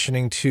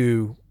transitioning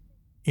to,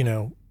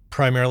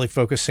 primarily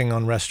focusing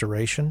on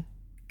restoration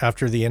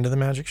after the end of the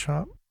Magic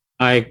Shop?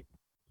 I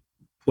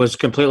was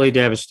completely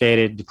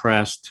devastated,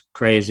 depressed,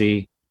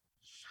 crazy.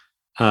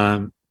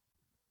 We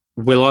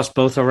lost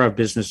both of our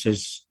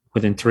businesses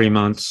within 3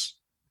 months.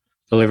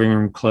 The living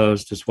room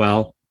closed as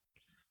well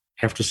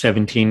after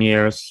 17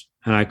 years,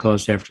 and I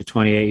closed after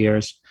 28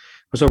 years.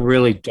 It was a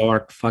really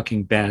dark,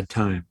 fucking bad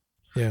time.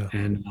 Yeah.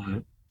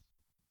 And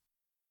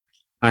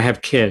I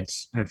have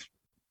kids,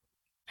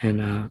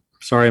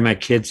 sorry my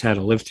kids had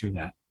to live through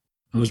that.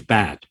 It was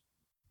bad.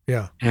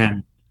 Yeah.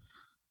 And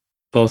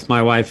both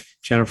my wife,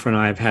 Jennifer, and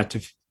I have had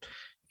to,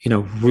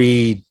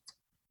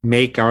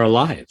 remake our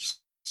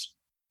lives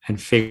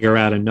and figure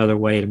out another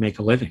way to make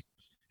a living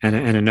and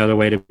another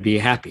way to be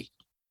happy.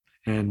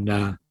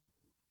 And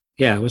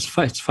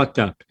it's fucked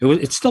up.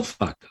 It's still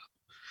fucked up.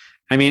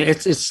 I mean,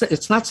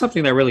 it's not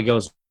something that really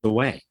goes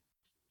away.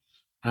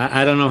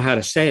 I don't know how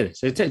to say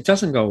this. It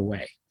doesn't go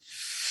away.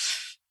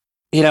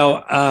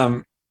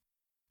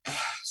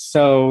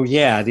 So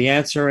yeah, the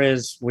answer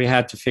is we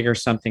had to figure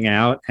something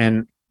out,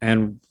 and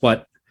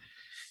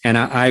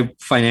I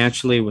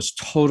financially was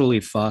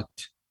totally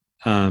fucked.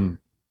 I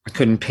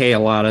couldn't pay a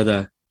lot of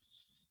the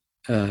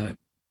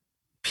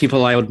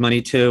people I owed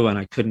money to, and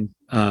I couldn't.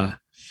 I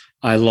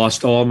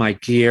lost all my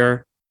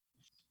gear.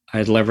 I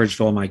had leveraged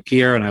all my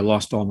gear, and I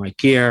lost all my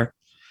gear.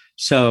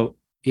 So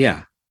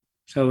Yeah.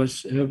 So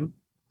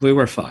we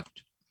were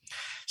fucked.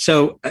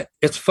 So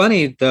it's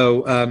funny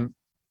though.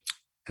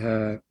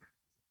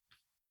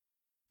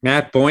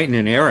 Matt Boynton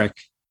and Eric,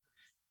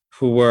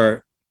 who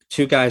were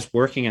two guys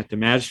working at the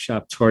magic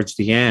shop towards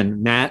the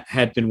end. Matt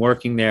had been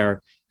working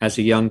there as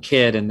a young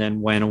kid and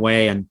then went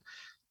away and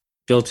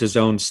built his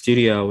own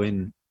studio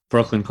in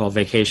Brooklyn called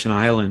Vacation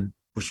Island,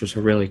 which was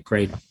a really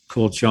great,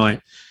 cool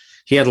joint.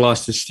 He had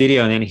lost his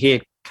studio and then he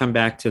had come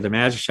back to the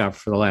magic shop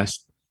for the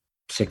last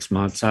 6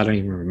 months. I don't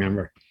even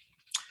remember.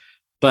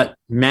 But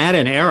Matt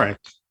and Eric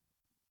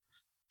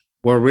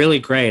were really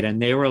great.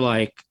 And they were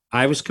like,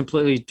 I was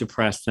completely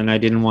depressed and I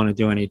didn't want to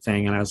do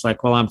anything. And I was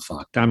like, well, I'm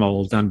fucked. I'm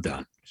old. I'm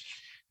done.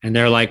 And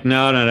they're like,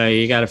 no,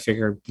 you got to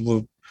figure,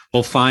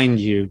 we'll find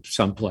you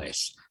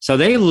someplace. So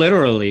they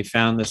literally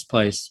found this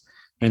place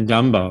in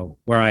Dumbo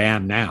where I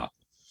am now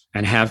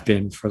and have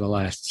been for the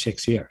last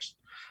 6 years.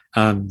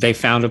 They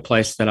found a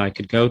place that I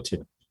could go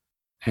to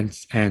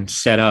and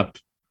set up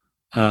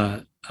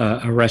a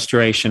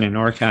restoration and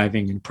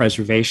archiving and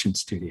preservation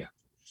studio.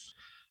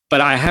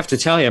 But I have to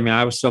tell you, I mean,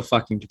 I was so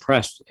fucking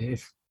depressed.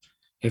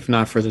 If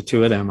not for the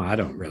two of them, I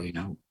don't really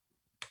know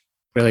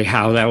really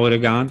how that would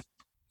have gone.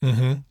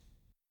 Mm-hmm.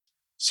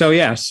 So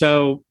yeah,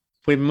 so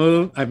I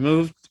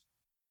moved.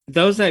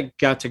 Those that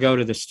got to go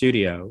to the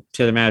studio,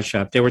 to the magic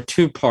shop, there were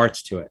two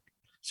parts to it.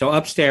 So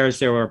upstairs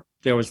there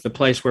was the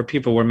place where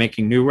people were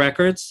making new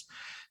records,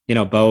 you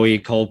know, Bowie,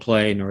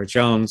 Coldplay, Norah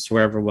Jones,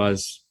 whoever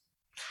was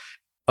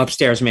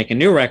upstairs making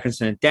new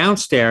records. And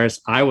downstairs,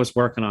 I was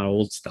working on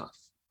old stuff,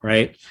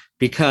 right?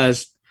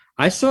 Because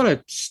I sort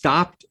of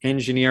stopped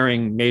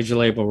engineering major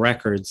label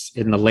records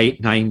in the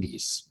late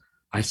 90s.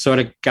 I sort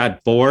of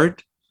got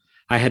bored.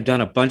 I had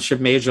done a bunch of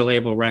major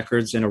label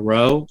records in a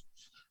row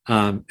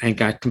and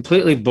got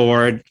completely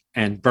bored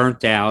and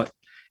burnt out.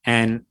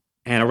 And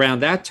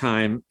around that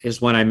time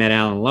is when I met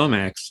Alan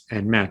Lomax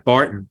and Matt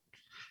Barton,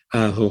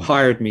 who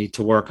hired me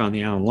to work on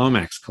the Alan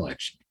Lomax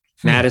collection.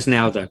 Matt is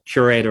now the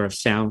curator of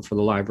sound for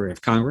the Library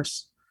of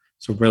Congress.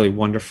 It's a really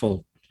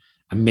wonderful,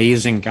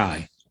 amazing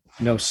guy.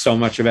 Knows so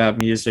much about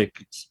music.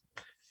 It's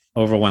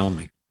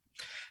overwhelming.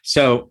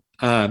 So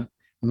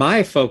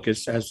my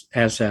focus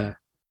as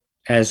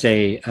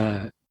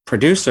a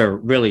producer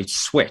really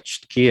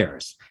switched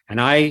gears.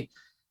 And I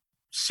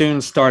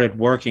soon started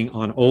working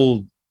on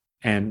old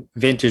and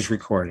vintage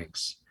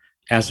recordings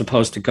as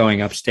opposed to going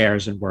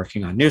upstairs and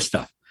working on new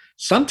stuff.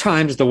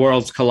 Sometimes the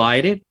worlds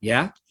collided,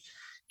 yeah.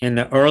 In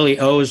the early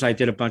O's, I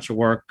did a bunch of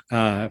work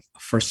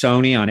for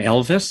Sony on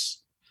Elvis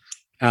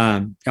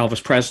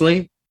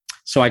Presley.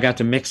 So I got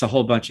to mix a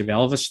whole bunch of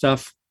Elvis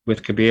stuff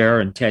with Kabir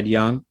and Ted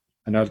Young.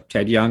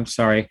 Ted Young,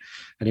 sorry,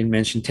 I didn't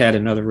mention Ted,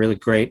 another really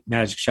great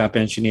magic shop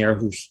engineer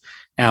who's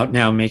out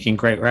now making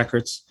great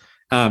records.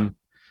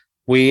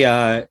 We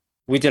did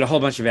a whole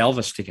bunch of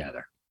Elvis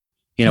together,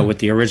 you know, with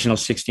the original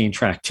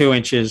 16-track 2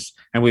 inches,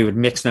 and we would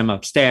mix them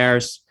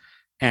upstairs.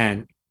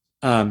 And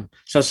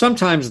so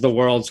sometimes the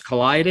worlds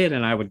collided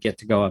and I would get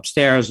to go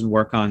upstairs and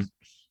work on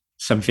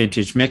some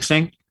vintage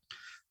mixing.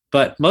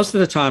 But most of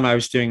the time I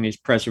was doing these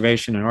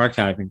preservation and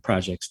archiving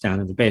projects down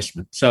in the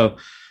basement. So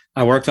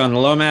I worked on the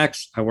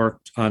Lomax. I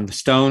worked on the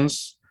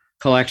Stones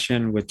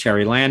collection with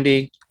Terry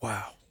Landy.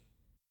 Wow.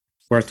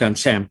 Worked on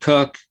Sam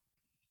Cooke.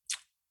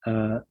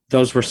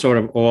 Those were sort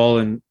of all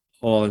in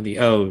the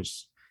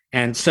O's.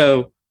 And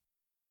so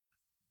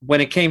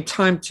when it came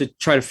time to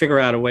try to figure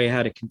out a way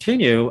how to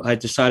continue, I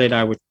decided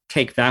I would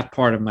take that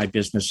part of my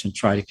business and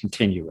try to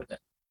continue with it.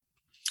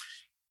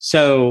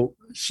 So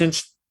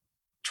since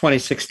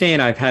 2016,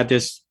 I've had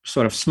this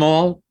sort of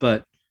small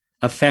but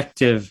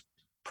effective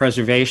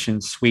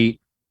preservation suite.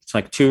 It's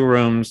like 2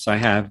 rooms I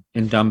have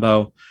in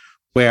Dumbo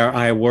where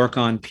I work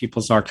on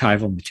people's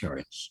archival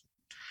materials.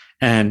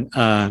 And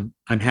I'm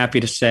happy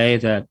to say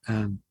that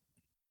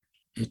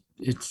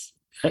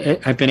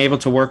I've been able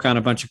to work on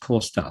a bunch of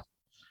cool stuff.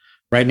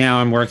 Right now,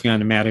 I'm working on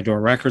the Matador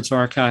Records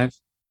archive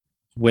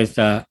with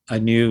a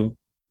new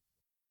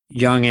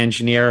young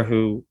engineer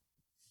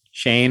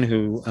Shane,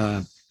 who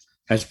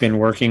has been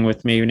working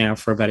with me now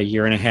for about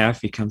 1.5 years.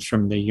 He comes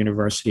from the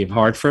University of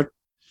Hartford,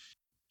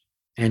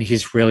 and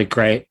he's really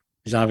great.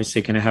 He's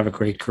obviously going to have a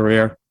great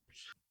career.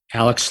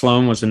 Alex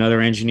Sloan was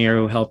another engineer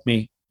who helped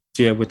me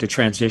deal with the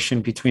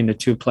transition between the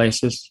two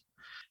places.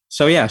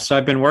 So yeah, so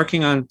I've been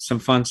working on some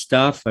fun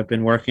stuff. I've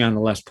been working on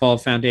the Les Paul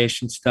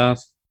Foundation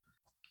stuff.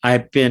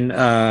 I've been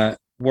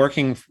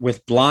working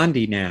with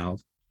Blondie now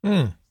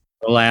the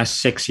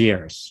last 6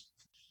 years.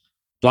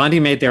 Blondie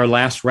made their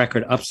last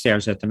record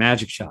upstairs at the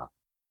Magic Shop.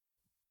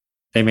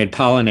 They made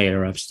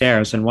Pollinator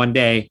upstairs. And one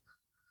day,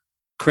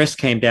 Chris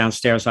came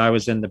downstairs. I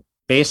was in the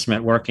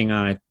basement working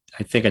on,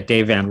 I think, a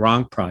Dave Van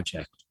Ronk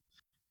project.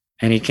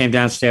 And he came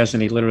downstairs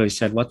and he literally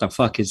said, "What the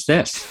fuck is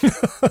this?"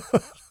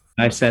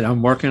 I said,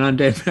 "I'm working on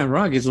Dave Van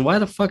Ronk." He said, "Why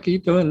the fuck are you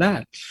doing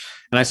that?"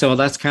 And I said, "Well,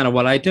 that's kind of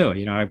what I do.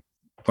 You know, I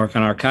work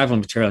on archival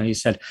material." And he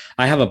said,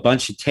 "I have a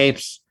bunch of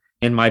tapes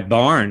in my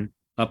barn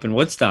up in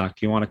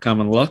Woodstock. You want to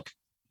come and look?"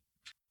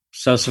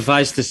 So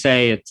suffice to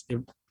say,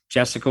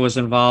 Jessica was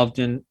involved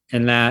in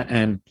that.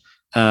 And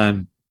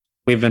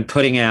we've been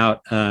putting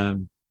out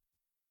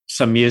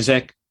some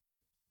music,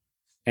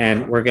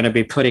 and we're going to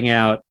be putting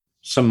out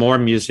some more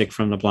music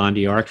from the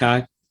Blondie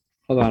archive.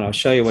 Hold on, I'll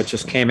show you what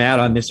just came out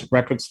on this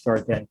record store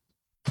day.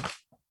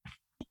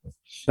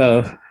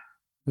 So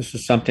this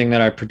is something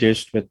that I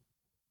produced with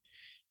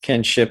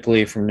Ken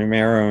Shipley from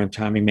Numero and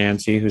Tommy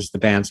Manzi, who's the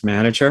band's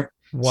manager.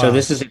 Wow. So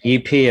this is an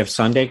EP of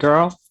Sunday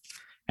Girl,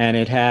 and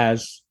it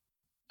has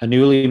a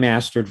newly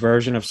mastered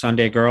version of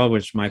Sunday Girl,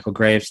 which Michael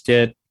Graves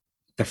did,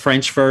 the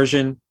French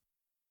version,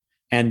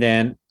 and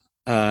then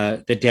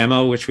the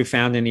demo, which we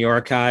found in the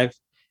archive,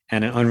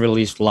 and an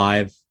unreleased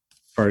live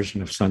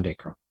version of Sunday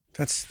Girl.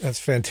 That's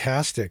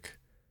fantastic.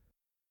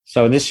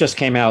 So this just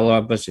came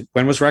out.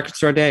 When was Record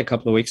Store Day? A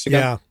couple of weeks ago.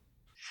 Yeah.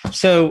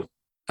 So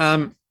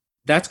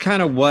that's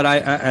kind of what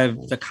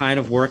the kind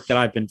of work that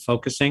I've been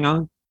focusing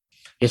on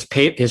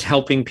is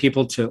helping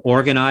people to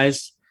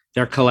organize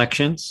their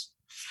collections.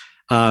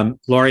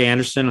 Laurie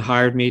Anderson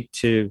hired me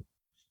to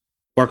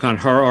work on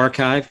her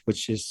archive,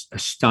 which is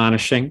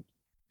astonishing,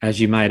 as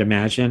you might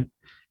imagine.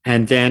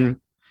 And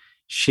then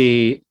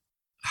she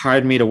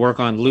hired me to work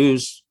on Lou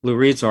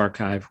Reed's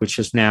archive, which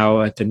is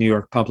now at the New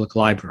York Public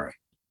Library.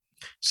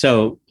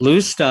 So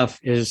Lou's stuff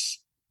is,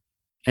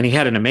 and he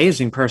had an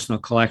amazing personal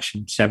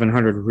collection,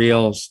 700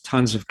 reels,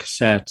 tons of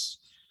cassettes.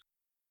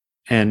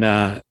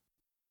 And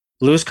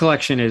Lou's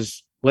collection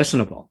is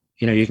listenable.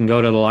 You can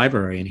go to the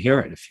library and hear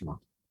it if you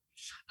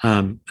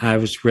want. I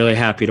was really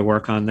happy to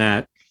work on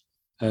that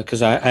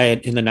because I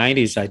in the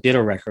 90s, I did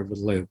a record with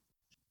Lou.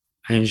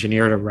 I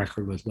engineered a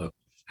record with Lou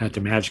at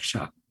the Magic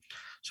Shop.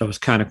 So it was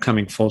kind of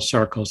coming full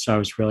circle. So I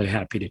was really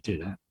happy to do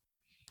that.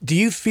 Do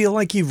you feel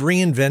like you've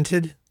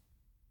reinvented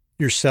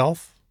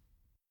yourself?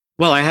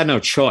 Well, I had no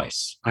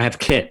choice. I have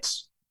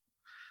kids.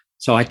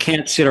 So I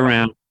can't sit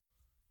around,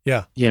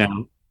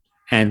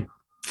 and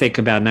think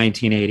about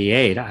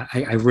 1988.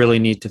 I really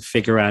need to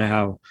figure out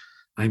how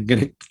I'm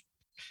going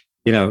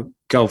to,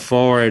 go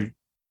forward.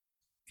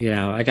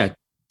 I got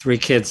 3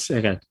 kids.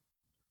 I got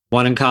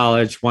one in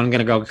college, one going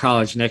to go to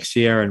college next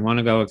year, and one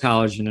to go to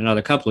college in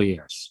another couple of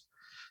years.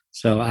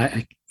 So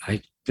I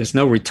there's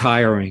no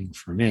retiring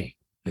for me.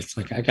 It's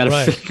like I got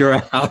to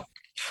figure out.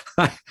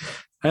 I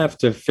have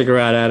to figure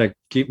out how to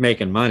keep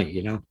making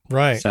money.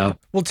 Right. So,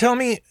 well, tell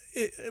me,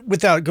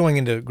 without going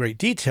into great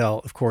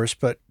detail, of course,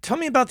 but tell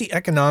me about the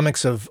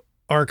economics of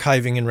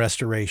archiving and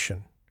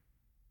restoration,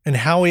 and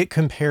how it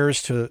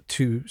compares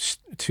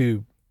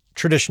to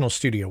traditional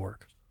studio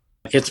work.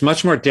 It's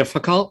much more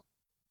difficult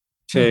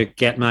to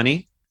get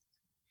money.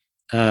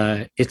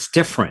 It's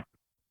different.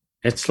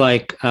 It's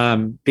like,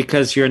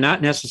 because you're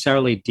not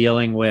necessarily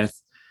dealing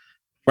with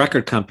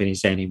record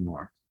companies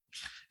anymore.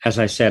 As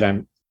I said,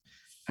 I'm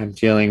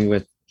dealing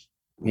with,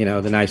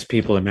 the nice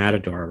people in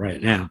Matador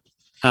right now.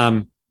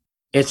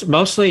 It's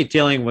mostly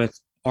dealing with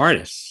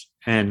artists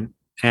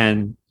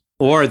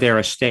or their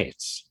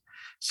estates.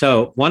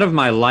 So one of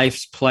my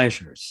life's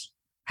pleasures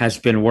has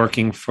been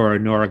working for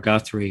Nora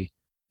Guthrie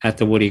at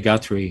the Woody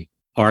Guthrie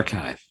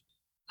Archive.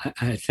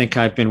 I think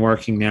I've been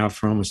working now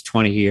for almost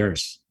 20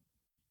 years.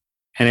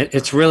 And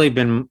it's really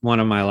been one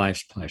of my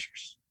life's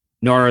pleasures.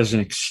 Nora is an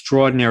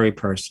extraordinary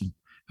person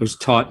who's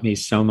taught me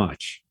so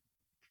much.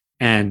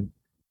 And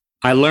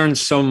I learned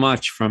so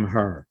much from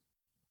her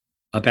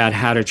about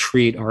how to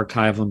treat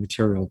archival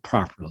material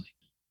properly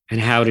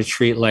and how to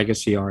treat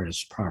legacy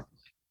artists properly.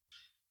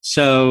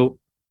 So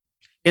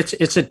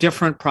it's a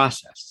different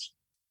process.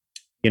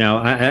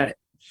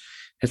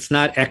 It's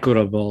not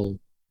equitable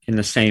in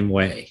the same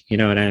way. You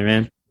know what I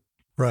mean?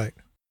 Right.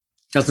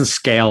 It doesn't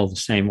scale the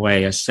same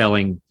way as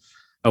selling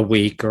a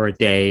week or a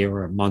day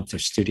or a month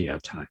of studio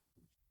time.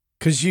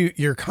 Because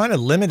you're kind of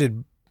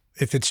limited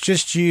if it's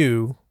just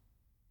you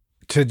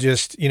to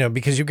just,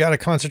 because you've got to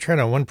concentrate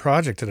on one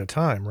project at a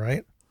time,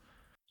 right?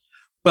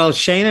 Well,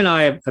 Shane and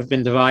I have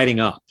been dividing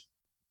up.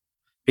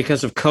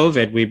 Because of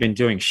COVID, we've been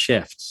doing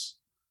shifts.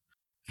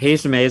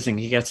 He's amazing.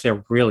 He gets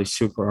there really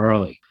super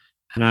early.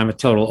 And I'm a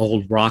total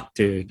old rock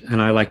dude,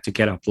 and I like to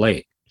get up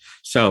late.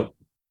 So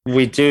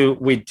we do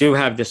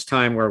have this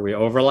time where we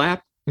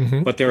overlap,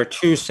 but there are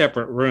 2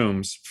 separate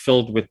rooms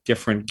filled with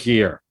different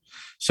gear.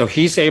 So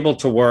he's able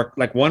to work,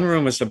 like one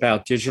room is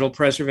about digital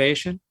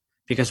preservation,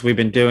 because we've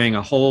been doing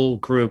a whole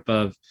group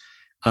of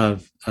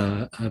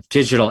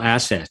digital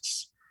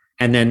assets.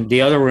 And then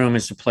the other room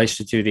is a place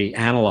to do the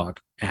analog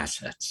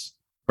assets,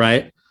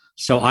 right?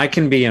 So I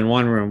can be in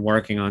one room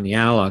working on the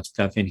analog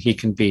stuff, and he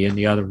can be in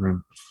the other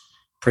room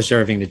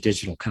preserving the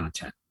digital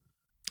content.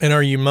 And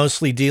are you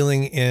mostly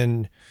dealing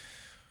in,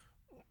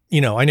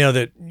 I know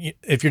that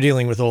if you're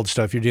dealing with old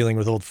stuff, you're dealing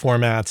with old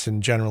formats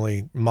and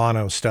generally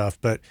mono stuff,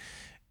 but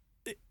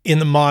in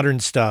the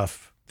modern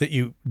stuff that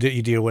you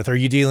deal with, are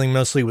you dealing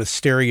mostly with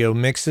stereo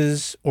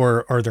mixes,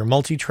 or are there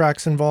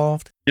multi-tracks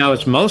involved? No,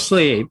 it's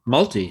mostly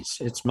multis.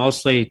 It's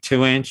mostly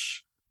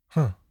 2-inch,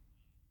 1-inch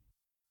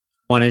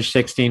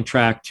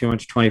 16-track,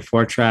 2-inch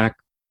 24-track,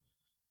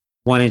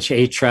 1-inch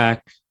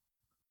 8-track.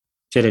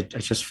 I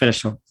just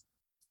finished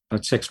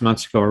about 6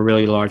 months ago a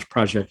really large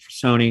project for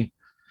Sony,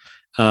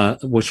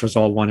 which was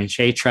all 1-inch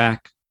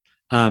 8-track.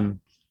 I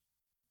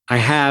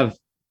have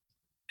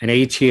an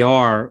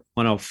ATR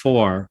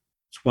 104.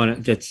 It's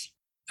one that's,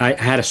 I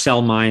had to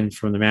sell mine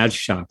from the Magic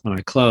Shop when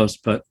I closed,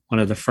 but one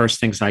of the first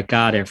things I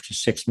got after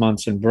 6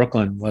 months in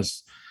Brooklyn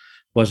was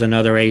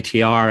another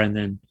ATR. And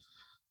then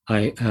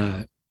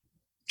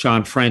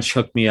John French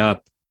hooked me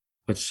up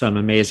with some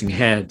amazing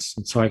heads.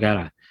 And so I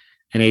got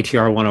an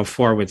ATR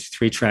 104 with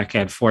 3-track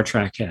head,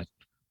 4-track head,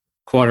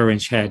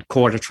 1/4-inch head,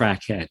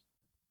 1/4-track head.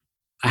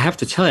 I have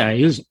to tell you, I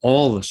use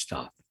all the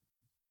stuff.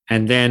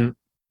 And then,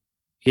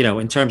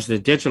 in terms of the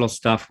digital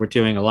stuff, we're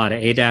doing a lot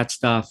of ADAT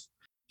stuff,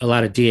 a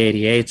lot of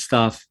D88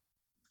 stuff.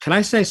 Can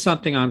I say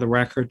something on the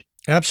record?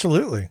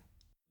 Absolutely.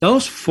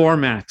 Those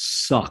formats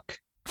suck.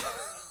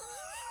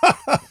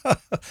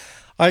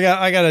 I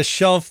got a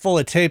shelf full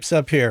of tapes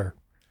up here.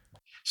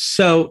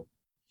 So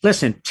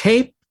listen,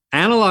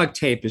 analog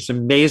tape is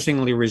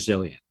amazingly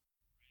resilient.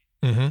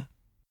 Mm-hmm.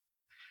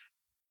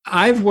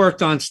 I've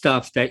worked on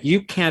stuff that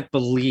you can't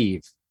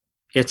believe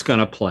it's going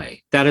to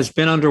play, that has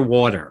been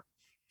underwater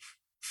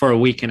for a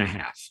week and a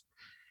half.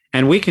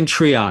 And we can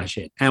triage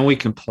it and we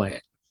can play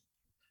it.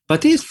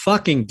 But these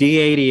fucking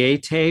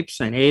D88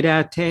 tapes and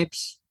ADAT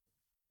tapes,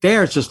 they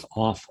are just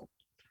awful.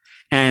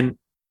 And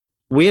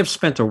we have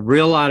spent a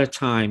real lot of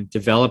time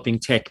developing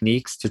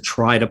techniques to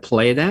try to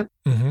play them.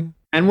 Mm-hmm.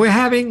 And we're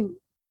having,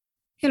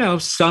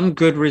 some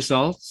good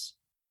results.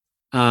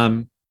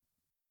 But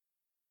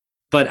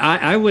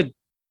I would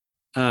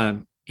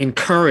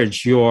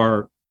encourage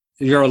your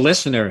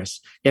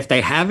listeners, if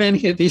they have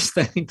any of these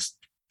things,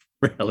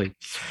 really,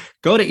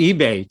 go to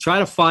eBay, try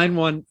to find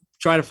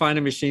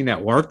a machine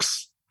that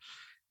works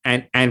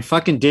and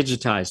fucking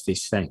digitize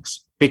these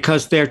things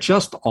because they're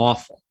just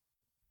awful.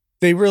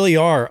 They really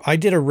are. I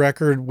did a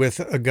record with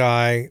a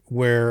guy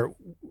where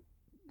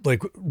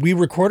we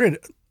recorded,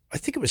 I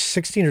think it was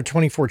 16 or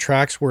 24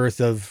 tracks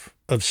worth of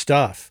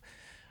stuff,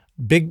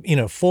 big,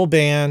 full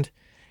band.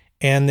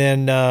 And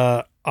then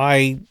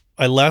I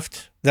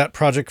left that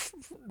project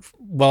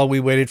while we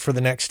waited for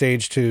the next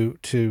stage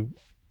to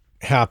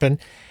happen.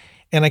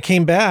 And I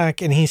came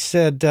back and he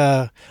said,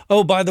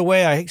 oh, by the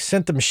way, I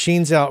sent the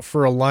machines out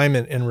for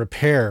alignment and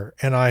repair.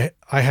 And I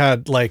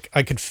had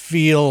I could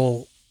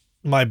feel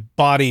my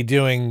body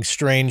doing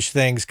strange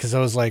things because I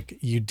was like,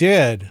 you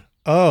did?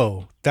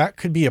 Oh, that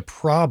could be a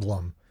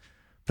problem.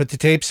 Put the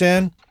tapes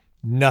in,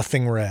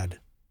 nothing read.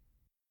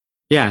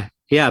 Yeah,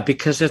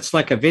 because it's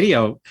like a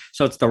video.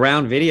 So it's the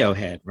round video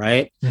head,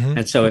 right? Mm-hmm.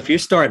 And so if you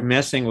start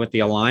messing with the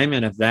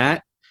alignment of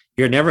that,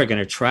 you're never going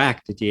to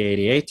track the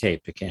D88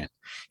 tape again.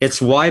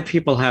 It's why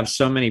people have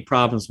so many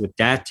problems with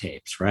DAT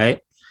tapes,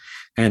 right?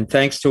 And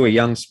thanks to a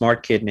young,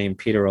 smart kid named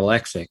Peter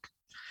Oleksic,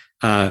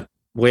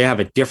 we have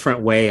a different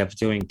way of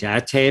doing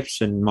DAT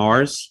tapes in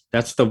Mars.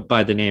 That's the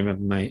name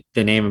of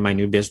my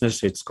new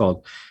business. It's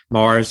called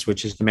Mars,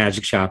 which is the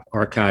Magic Shop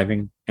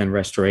Archiving and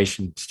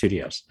Restoration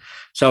Studios.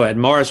 So at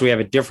Mars, we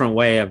have a different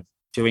way of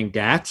doing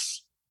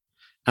DATs,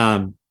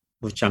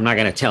 which I'm not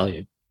going to tell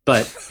you,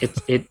 but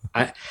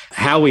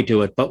how we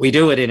do it, but we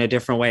do it in a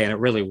different way and it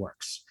really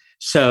works.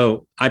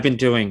 So I've been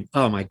doing,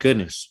 oh my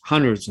goodness,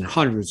 hundreds and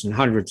hundreds and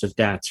hundreds of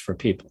DATs for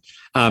people.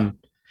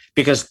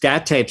 Because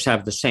DAT tapes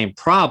have the same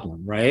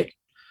problem, right?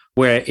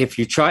 Where if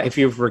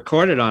you've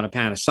recorded on a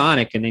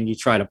Panasonic and then you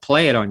try to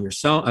play it on your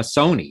a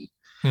Sony,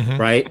 mm-hmm.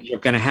 right? You're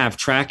going to have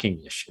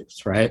tracking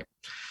issues, right?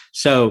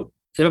 So,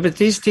 but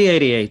these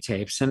D88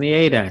 tapes and the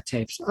ADAT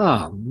tapes,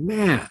 oh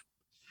man,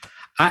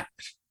 I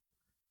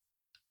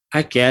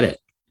get it.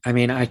 I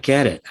mean, I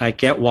get it. I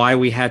get why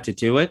we had to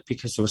do it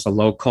because it was a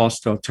low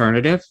cost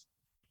alternative,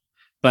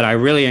 but I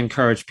really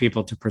encourage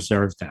people to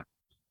preserve them.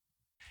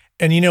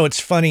 And what's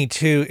funny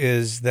too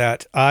is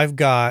that I've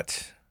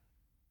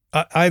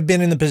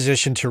been in the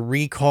position to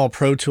recall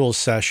Pro Tools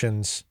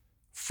sessions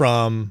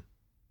from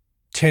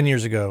 10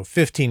 years ago,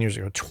 15 years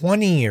ago,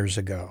 20 years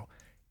ago,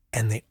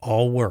 and they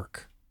all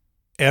work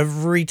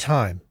every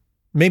time.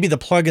 Maybe the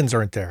plugins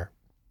aren't there,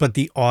 but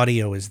the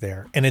audio is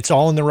there and it's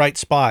all in the right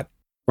spot.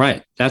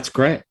 Right. That's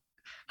great.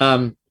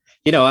 I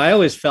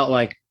always felt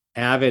like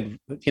Avid,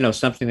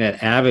 something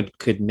that Avid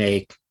could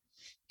make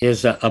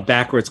is a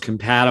backwards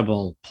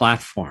compatible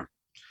platform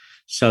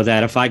so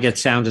that if I get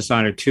Sound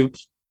Designer 2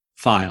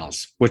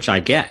 files, which I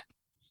get,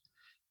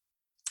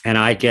 and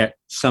I get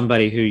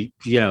somebody who,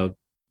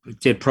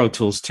 did Pro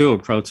Tools 2 or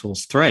Pro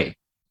Tools 3,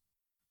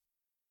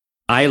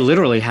 I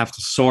literally have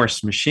to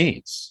source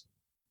machines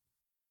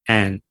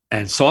and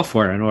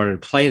software in order to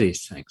play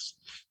these things.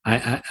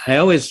 I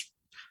always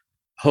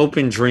hope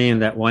and dream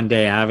that one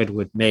day Avid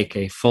would make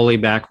a fully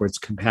backwards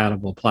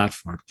compatible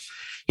platform.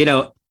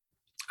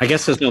 I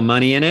guess there's no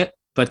money in it,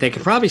 but they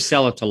could probably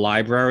sell it to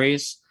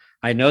libraries.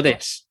 I know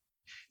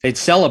they'd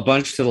sell a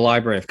bunch to the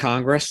Library of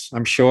Congress,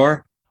 I'm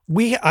sure.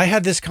 I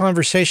had this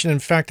conversation. In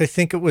fact, I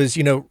think it was,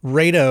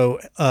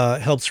 Rado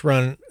helps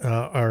run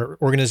our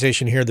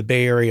organization here, the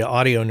Bay Area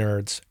Audio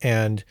Nerds.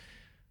 And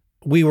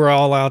we were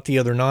all out the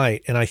other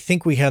night. And I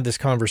think we had this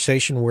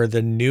conversation where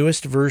the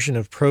newest version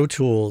of Pro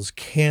Tools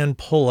can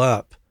pull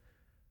up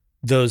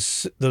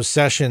those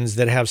sessions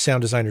that have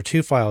Sound Designer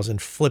 2 files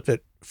and flip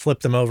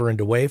them over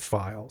into WAV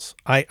files.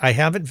 I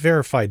haven't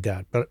verified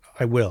that, but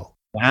I will.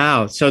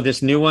 Wow. So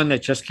this new one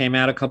that just came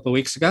out a couple of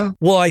weeks ago?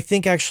 Well, I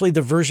think actually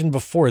the version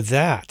before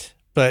that,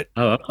 but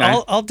Oh,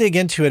 okay. I'll dig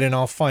into it and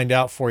I'll find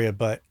out for you.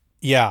 But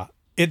yeah,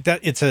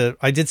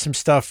 I did some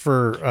stuff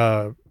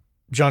for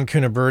John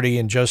Cunaberti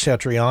and Joe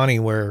Satriani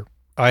where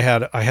I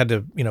had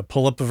to,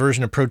 pull up a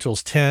version of Pro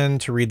Tools 10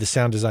 to read the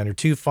Sound Designer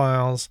 2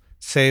 files,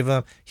 save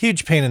them.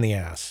 Huge pain in the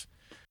ass.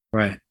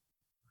 Right.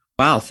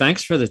 Wow.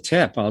 Thanks for the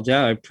tip.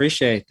 I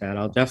appreciate that.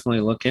 I'll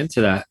definitely look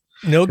into that.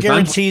 No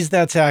guarantees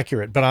that's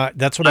accurate, but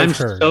that's what I've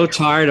heard. I'm so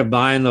tired of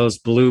buying those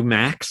blue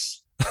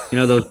Macs,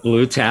 those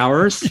blue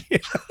towers.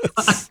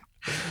 Yes.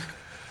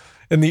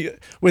 And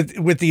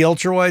with the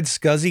ultra wide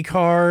SCSI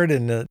card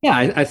and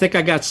I think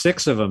I got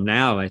 6 of them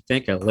now. I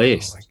think at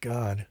least. Oh my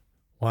God.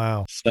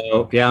 Wow.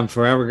 So yeah, I'm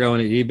forever going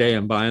to eBay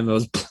and buying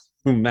those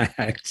blue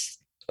Macs.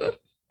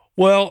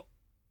 Well,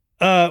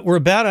 we're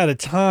about out of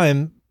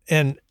time,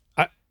 and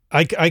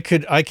I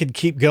could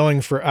keep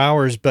going for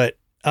hours, but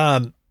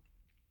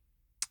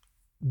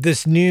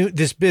this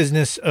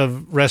business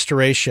of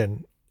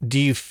restoration, do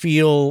you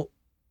feel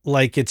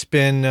like it's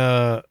been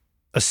a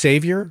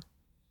savior?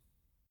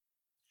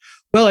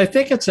 Well, I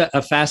think it's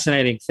a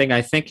fascinating thing.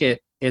 I think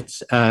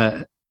it's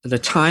the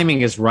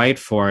timing is right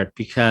for it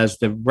because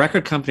the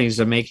record companies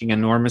are making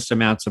enormous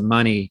amounts of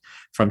money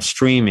from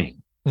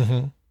streaming.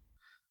 Mm-hmm.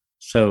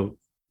 So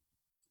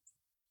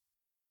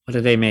what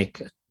did they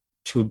make?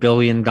 $2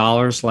 billion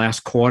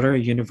last quarter,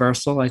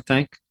 Universal, I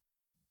think.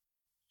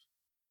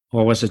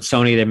 Or was it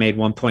Sony that made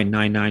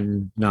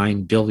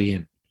 1.999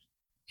 billion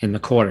in the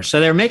quarter?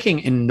 So they're making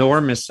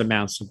enormous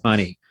amounts of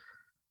money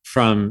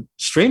from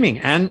streaming.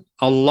 And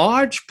a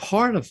large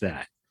part of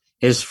that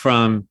is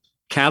from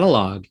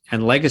catalog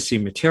and legacy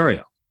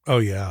material. Oh,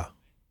 yeah.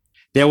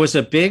 There was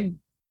a big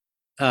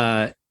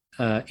email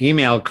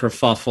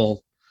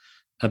kerfuffle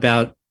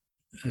about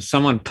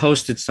someone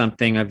posted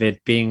something of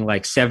it being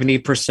like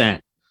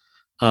 70%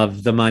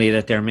 of the money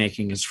that they're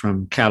making is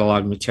from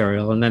catalog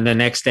material. And then the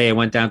next day it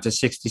went down to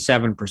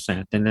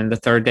 67%. And then the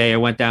third day it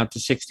went down to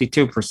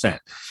 62%.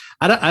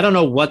 I don't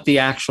know what the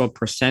actual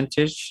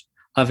percentage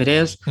of it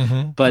is,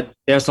 but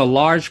there's a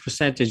large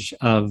percentage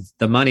of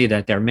the money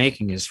that they're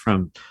making is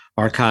from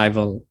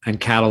archival and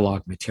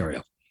catalog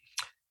material.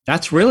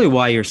 That's really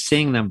why you're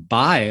seeing them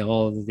buy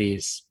all of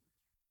these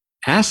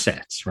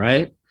assets,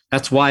 right?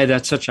 That's why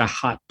that's such a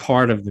hot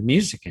part of the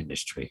music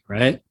industry,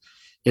 right?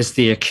 Is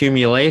the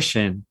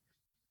accumulation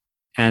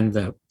and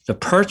the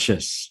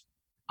purchase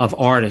of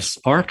artists'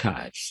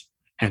 archives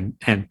and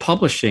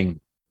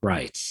publishing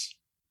rights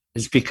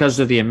is because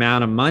of the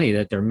amount of money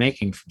that they're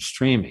making from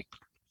streaming.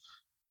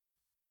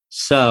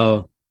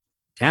 So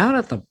down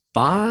at the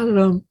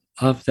bottom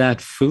of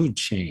that food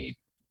chain,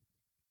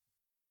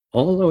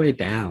 all the way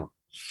down,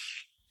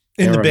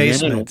 in the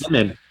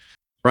basement.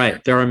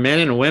 Right. There are men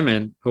and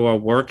women who are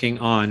working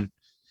on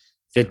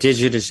the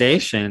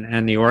digitization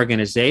and the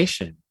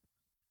organization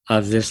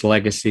of this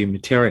legacy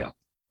material.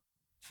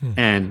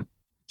 And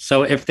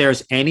so if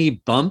there's any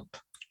bump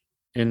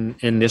in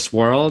this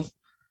world,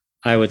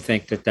 I would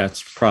think that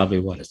that's probably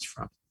what it's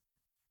from.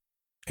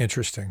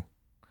 Interesting.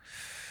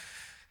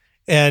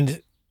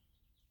 And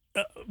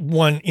we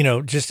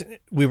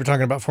were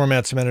talking about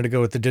formats a minute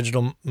ago with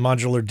the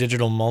modular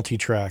digital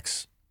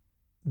multi-tracks.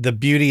 The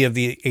beauty of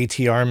the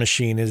ATR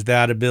machine is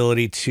that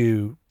ability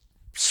to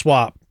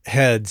swap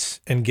heads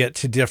and get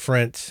to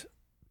different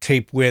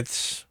tape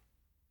widths,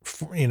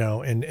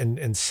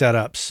 and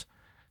setups.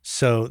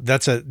 So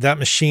that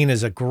machine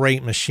is a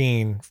great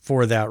machine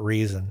for that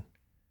reason.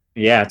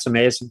 Yeah, it's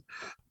amazing.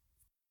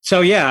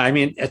 So yeah, I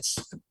mean,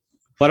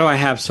 what do I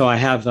have? So I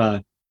have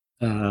a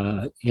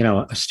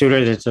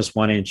Studer that does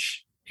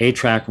 1-inch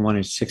 8-track and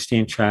 1-inch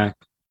 16-track,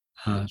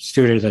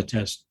 Studer that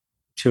does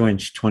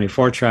 2-inch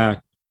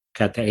 24-track,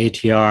 got the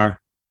ATR,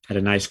 got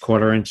a nice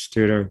 1/4-inch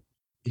Studer.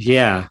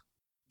 Yeah,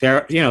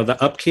 the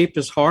upkeep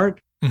is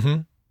hard,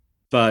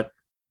 but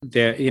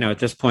they're, at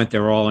this point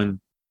they're all in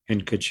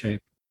good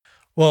shape.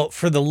 Well,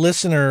 for the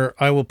listener,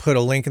 I will put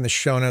a link in the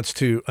show notes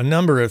to a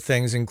number of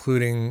things,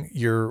 including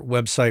your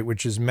website,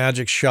 which is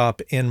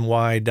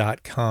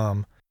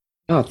magicshopny.com.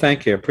 Oh,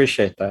 thank you.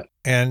 Appreciate that.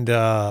 And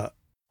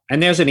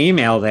there's an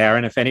email there.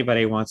 And if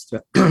anybody wants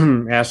to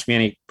ask me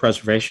any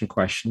preservation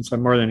questions,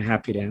 I'm more than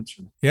happy to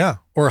answer them. Yeah.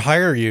 Or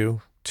hire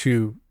you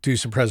to do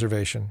some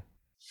preservation.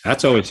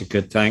 That's always a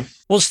good thing.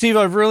 Well, Steve,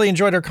 I've really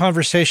enjoyed our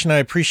conversation. I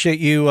appreciate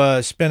you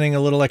spending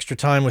a little extra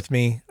time with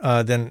me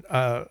than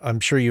I'm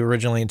sure you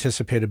originally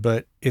anticipated,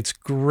 but it's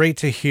great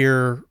to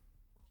hear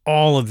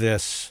all of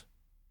this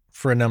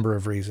for a number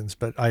of reasons,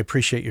 but I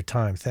appreciate your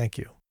time. Thank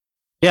you.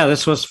 Yeah,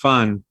 this was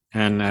fun,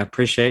 and I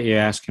appreciate you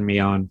asking me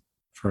on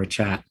for a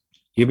chat.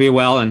 You be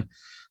well, and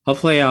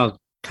hopefully I'll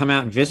come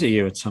out and visit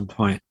you at some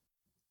point.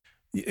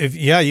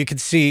 You could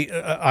see,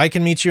 I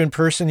can meet you in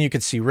person. You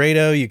could see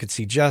Rado, you could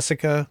see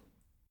Jessica.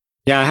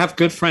 Yeah, I have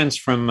good friends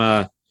from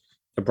the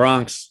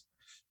Bronx,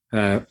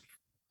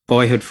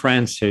 boyhood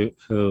friends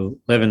who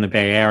live in the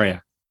Bay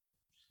Area.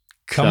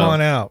 Come on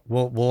out.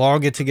 We'll all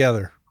get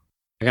together.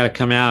 I got to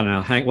come out and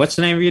I'll hang. What's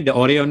the name of you? The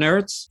Audio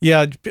Nerds?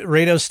 Yeah,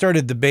 Rado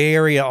started the Bay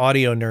Area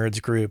Audio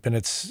Nerds group, and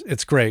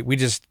it's great.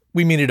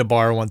 We meet at a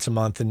bar once a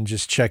month and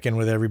just check in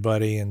with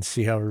everybody and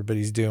see how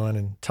everybody's doing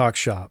and talk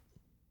shop.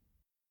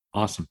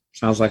 Awesome.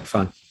 Sounds like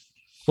fun.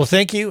 Well,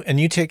 thank you, and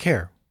you take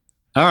care.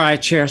 All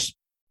right. Cheers.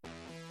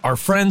 Our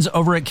friends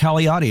over at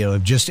Cali Audio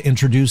have just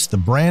introduced the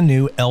brand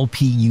new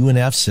LP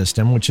UNF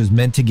system, which is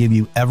meant to give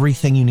you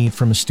everything you need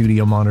from a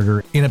studio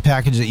monitor in a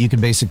package that you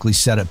can basically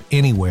set up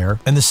anywhere.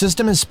 And the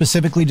system is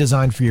specifically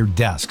designed for your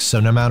desk.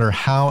 So no matter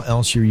how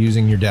else you're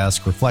using your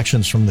desk,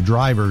 reflections from the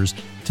drivers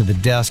to the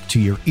desk to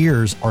your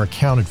ears are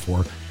accounted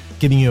for,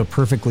 giving you a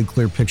perfectly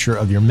clear picture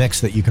of your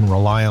mix that you can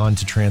rely on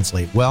to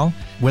translate well.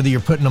 Whether you're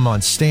putting them on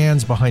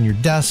stands behind your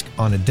desk,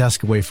 on a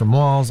desk away from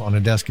walls, on a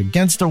desk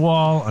against a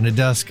wall, on a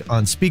desk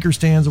on speaker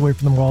stands away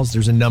from the walls,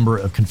 there's a number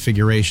of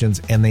configurations,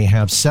 and they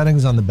have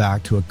settings on the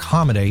back to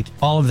accommodate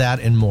all of that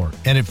and more.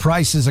 And if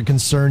price is a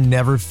concern,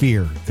 never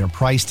fear. They're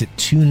priced at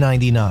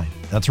 $299.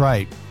 That's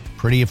right,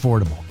 pretty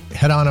affordable.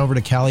 Head on over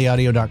to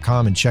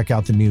caliaudio.com and check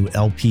out the new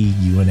LP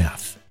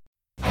UNF.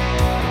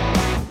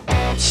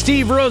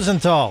 Steve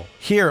Rosenthal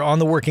here on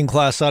the Working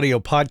Class Audio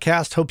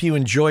Podcast. Hope you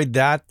enjoyed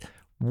that.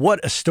 What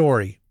a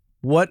story.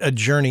 What a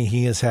journey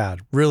he has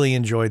had. Really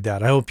enjoyed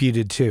that. I hope you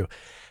did too.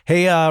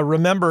 Hey,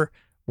 remember,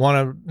 want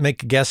to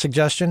make a guest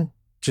suggestion?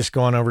 Just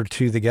go on over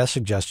to the guest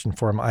suggestion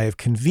form I have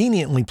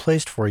conveniently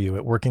placed for you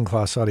at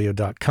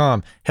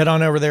workingclassaudio.com. Head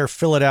on over there,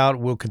 fill it out.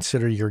 We'll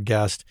consider your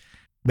guest.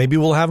 Maybe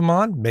we'll have him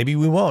on. Maybe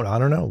we won't. I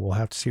don't know. We'll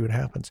have to see what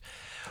happens.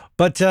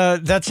 But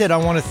that's it. I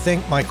want to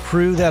thank my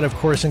crew. That, of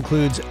course,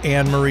 includes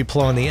Anne-Marie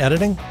Plo in the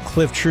editing,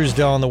 Cliff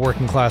Truesdell on the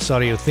Working Class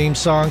Audio theme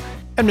song,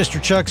 and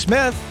Mr. Chuck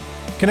Smith.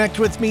 Connect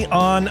with me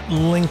on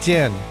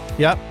LinkedIn.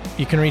 Yep,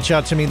 you can reach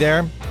out to me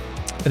there.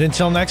 And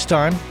until next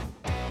time,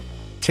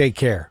 take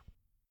care.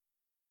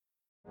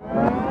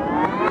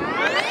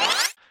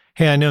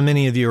 Hey, I know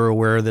many of you are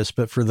aware of this,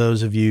 but for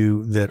those of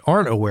you that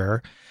aren't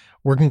aware,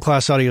 Working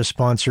Class Audio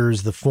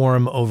sponsors the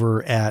forum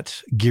over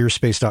at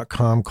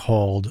gearspace.com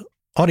called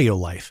Audio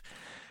Life.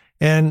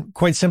 And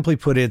quite simply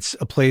put, it's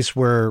a place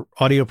where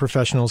audio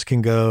professionals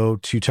can go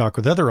to talk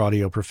with other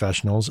audio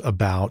professionals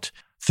about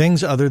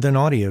things other than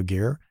audio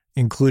gear,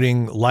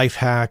 including life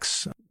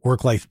hacks,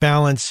 work-life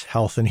balance,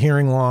 health and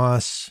hearing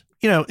loss.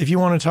 You know, if you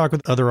want to talk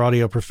with other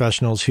audio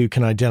professionals who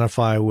can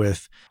identify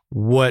with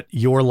what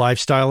your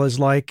lifestyle is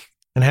like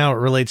and how it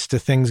relates to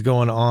things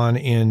going on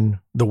in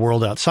the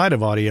world outside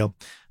of audio,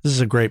 this is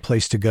a great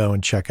place to go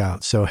and check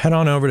out. So head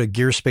on over to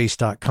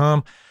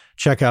gearspace.com.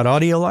 Check out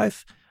Audio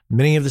Life,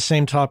 many of the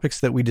same topics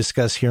that we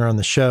discuss here on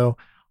the show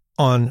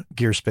on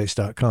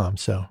gearspace.com.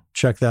 So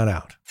check that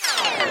out.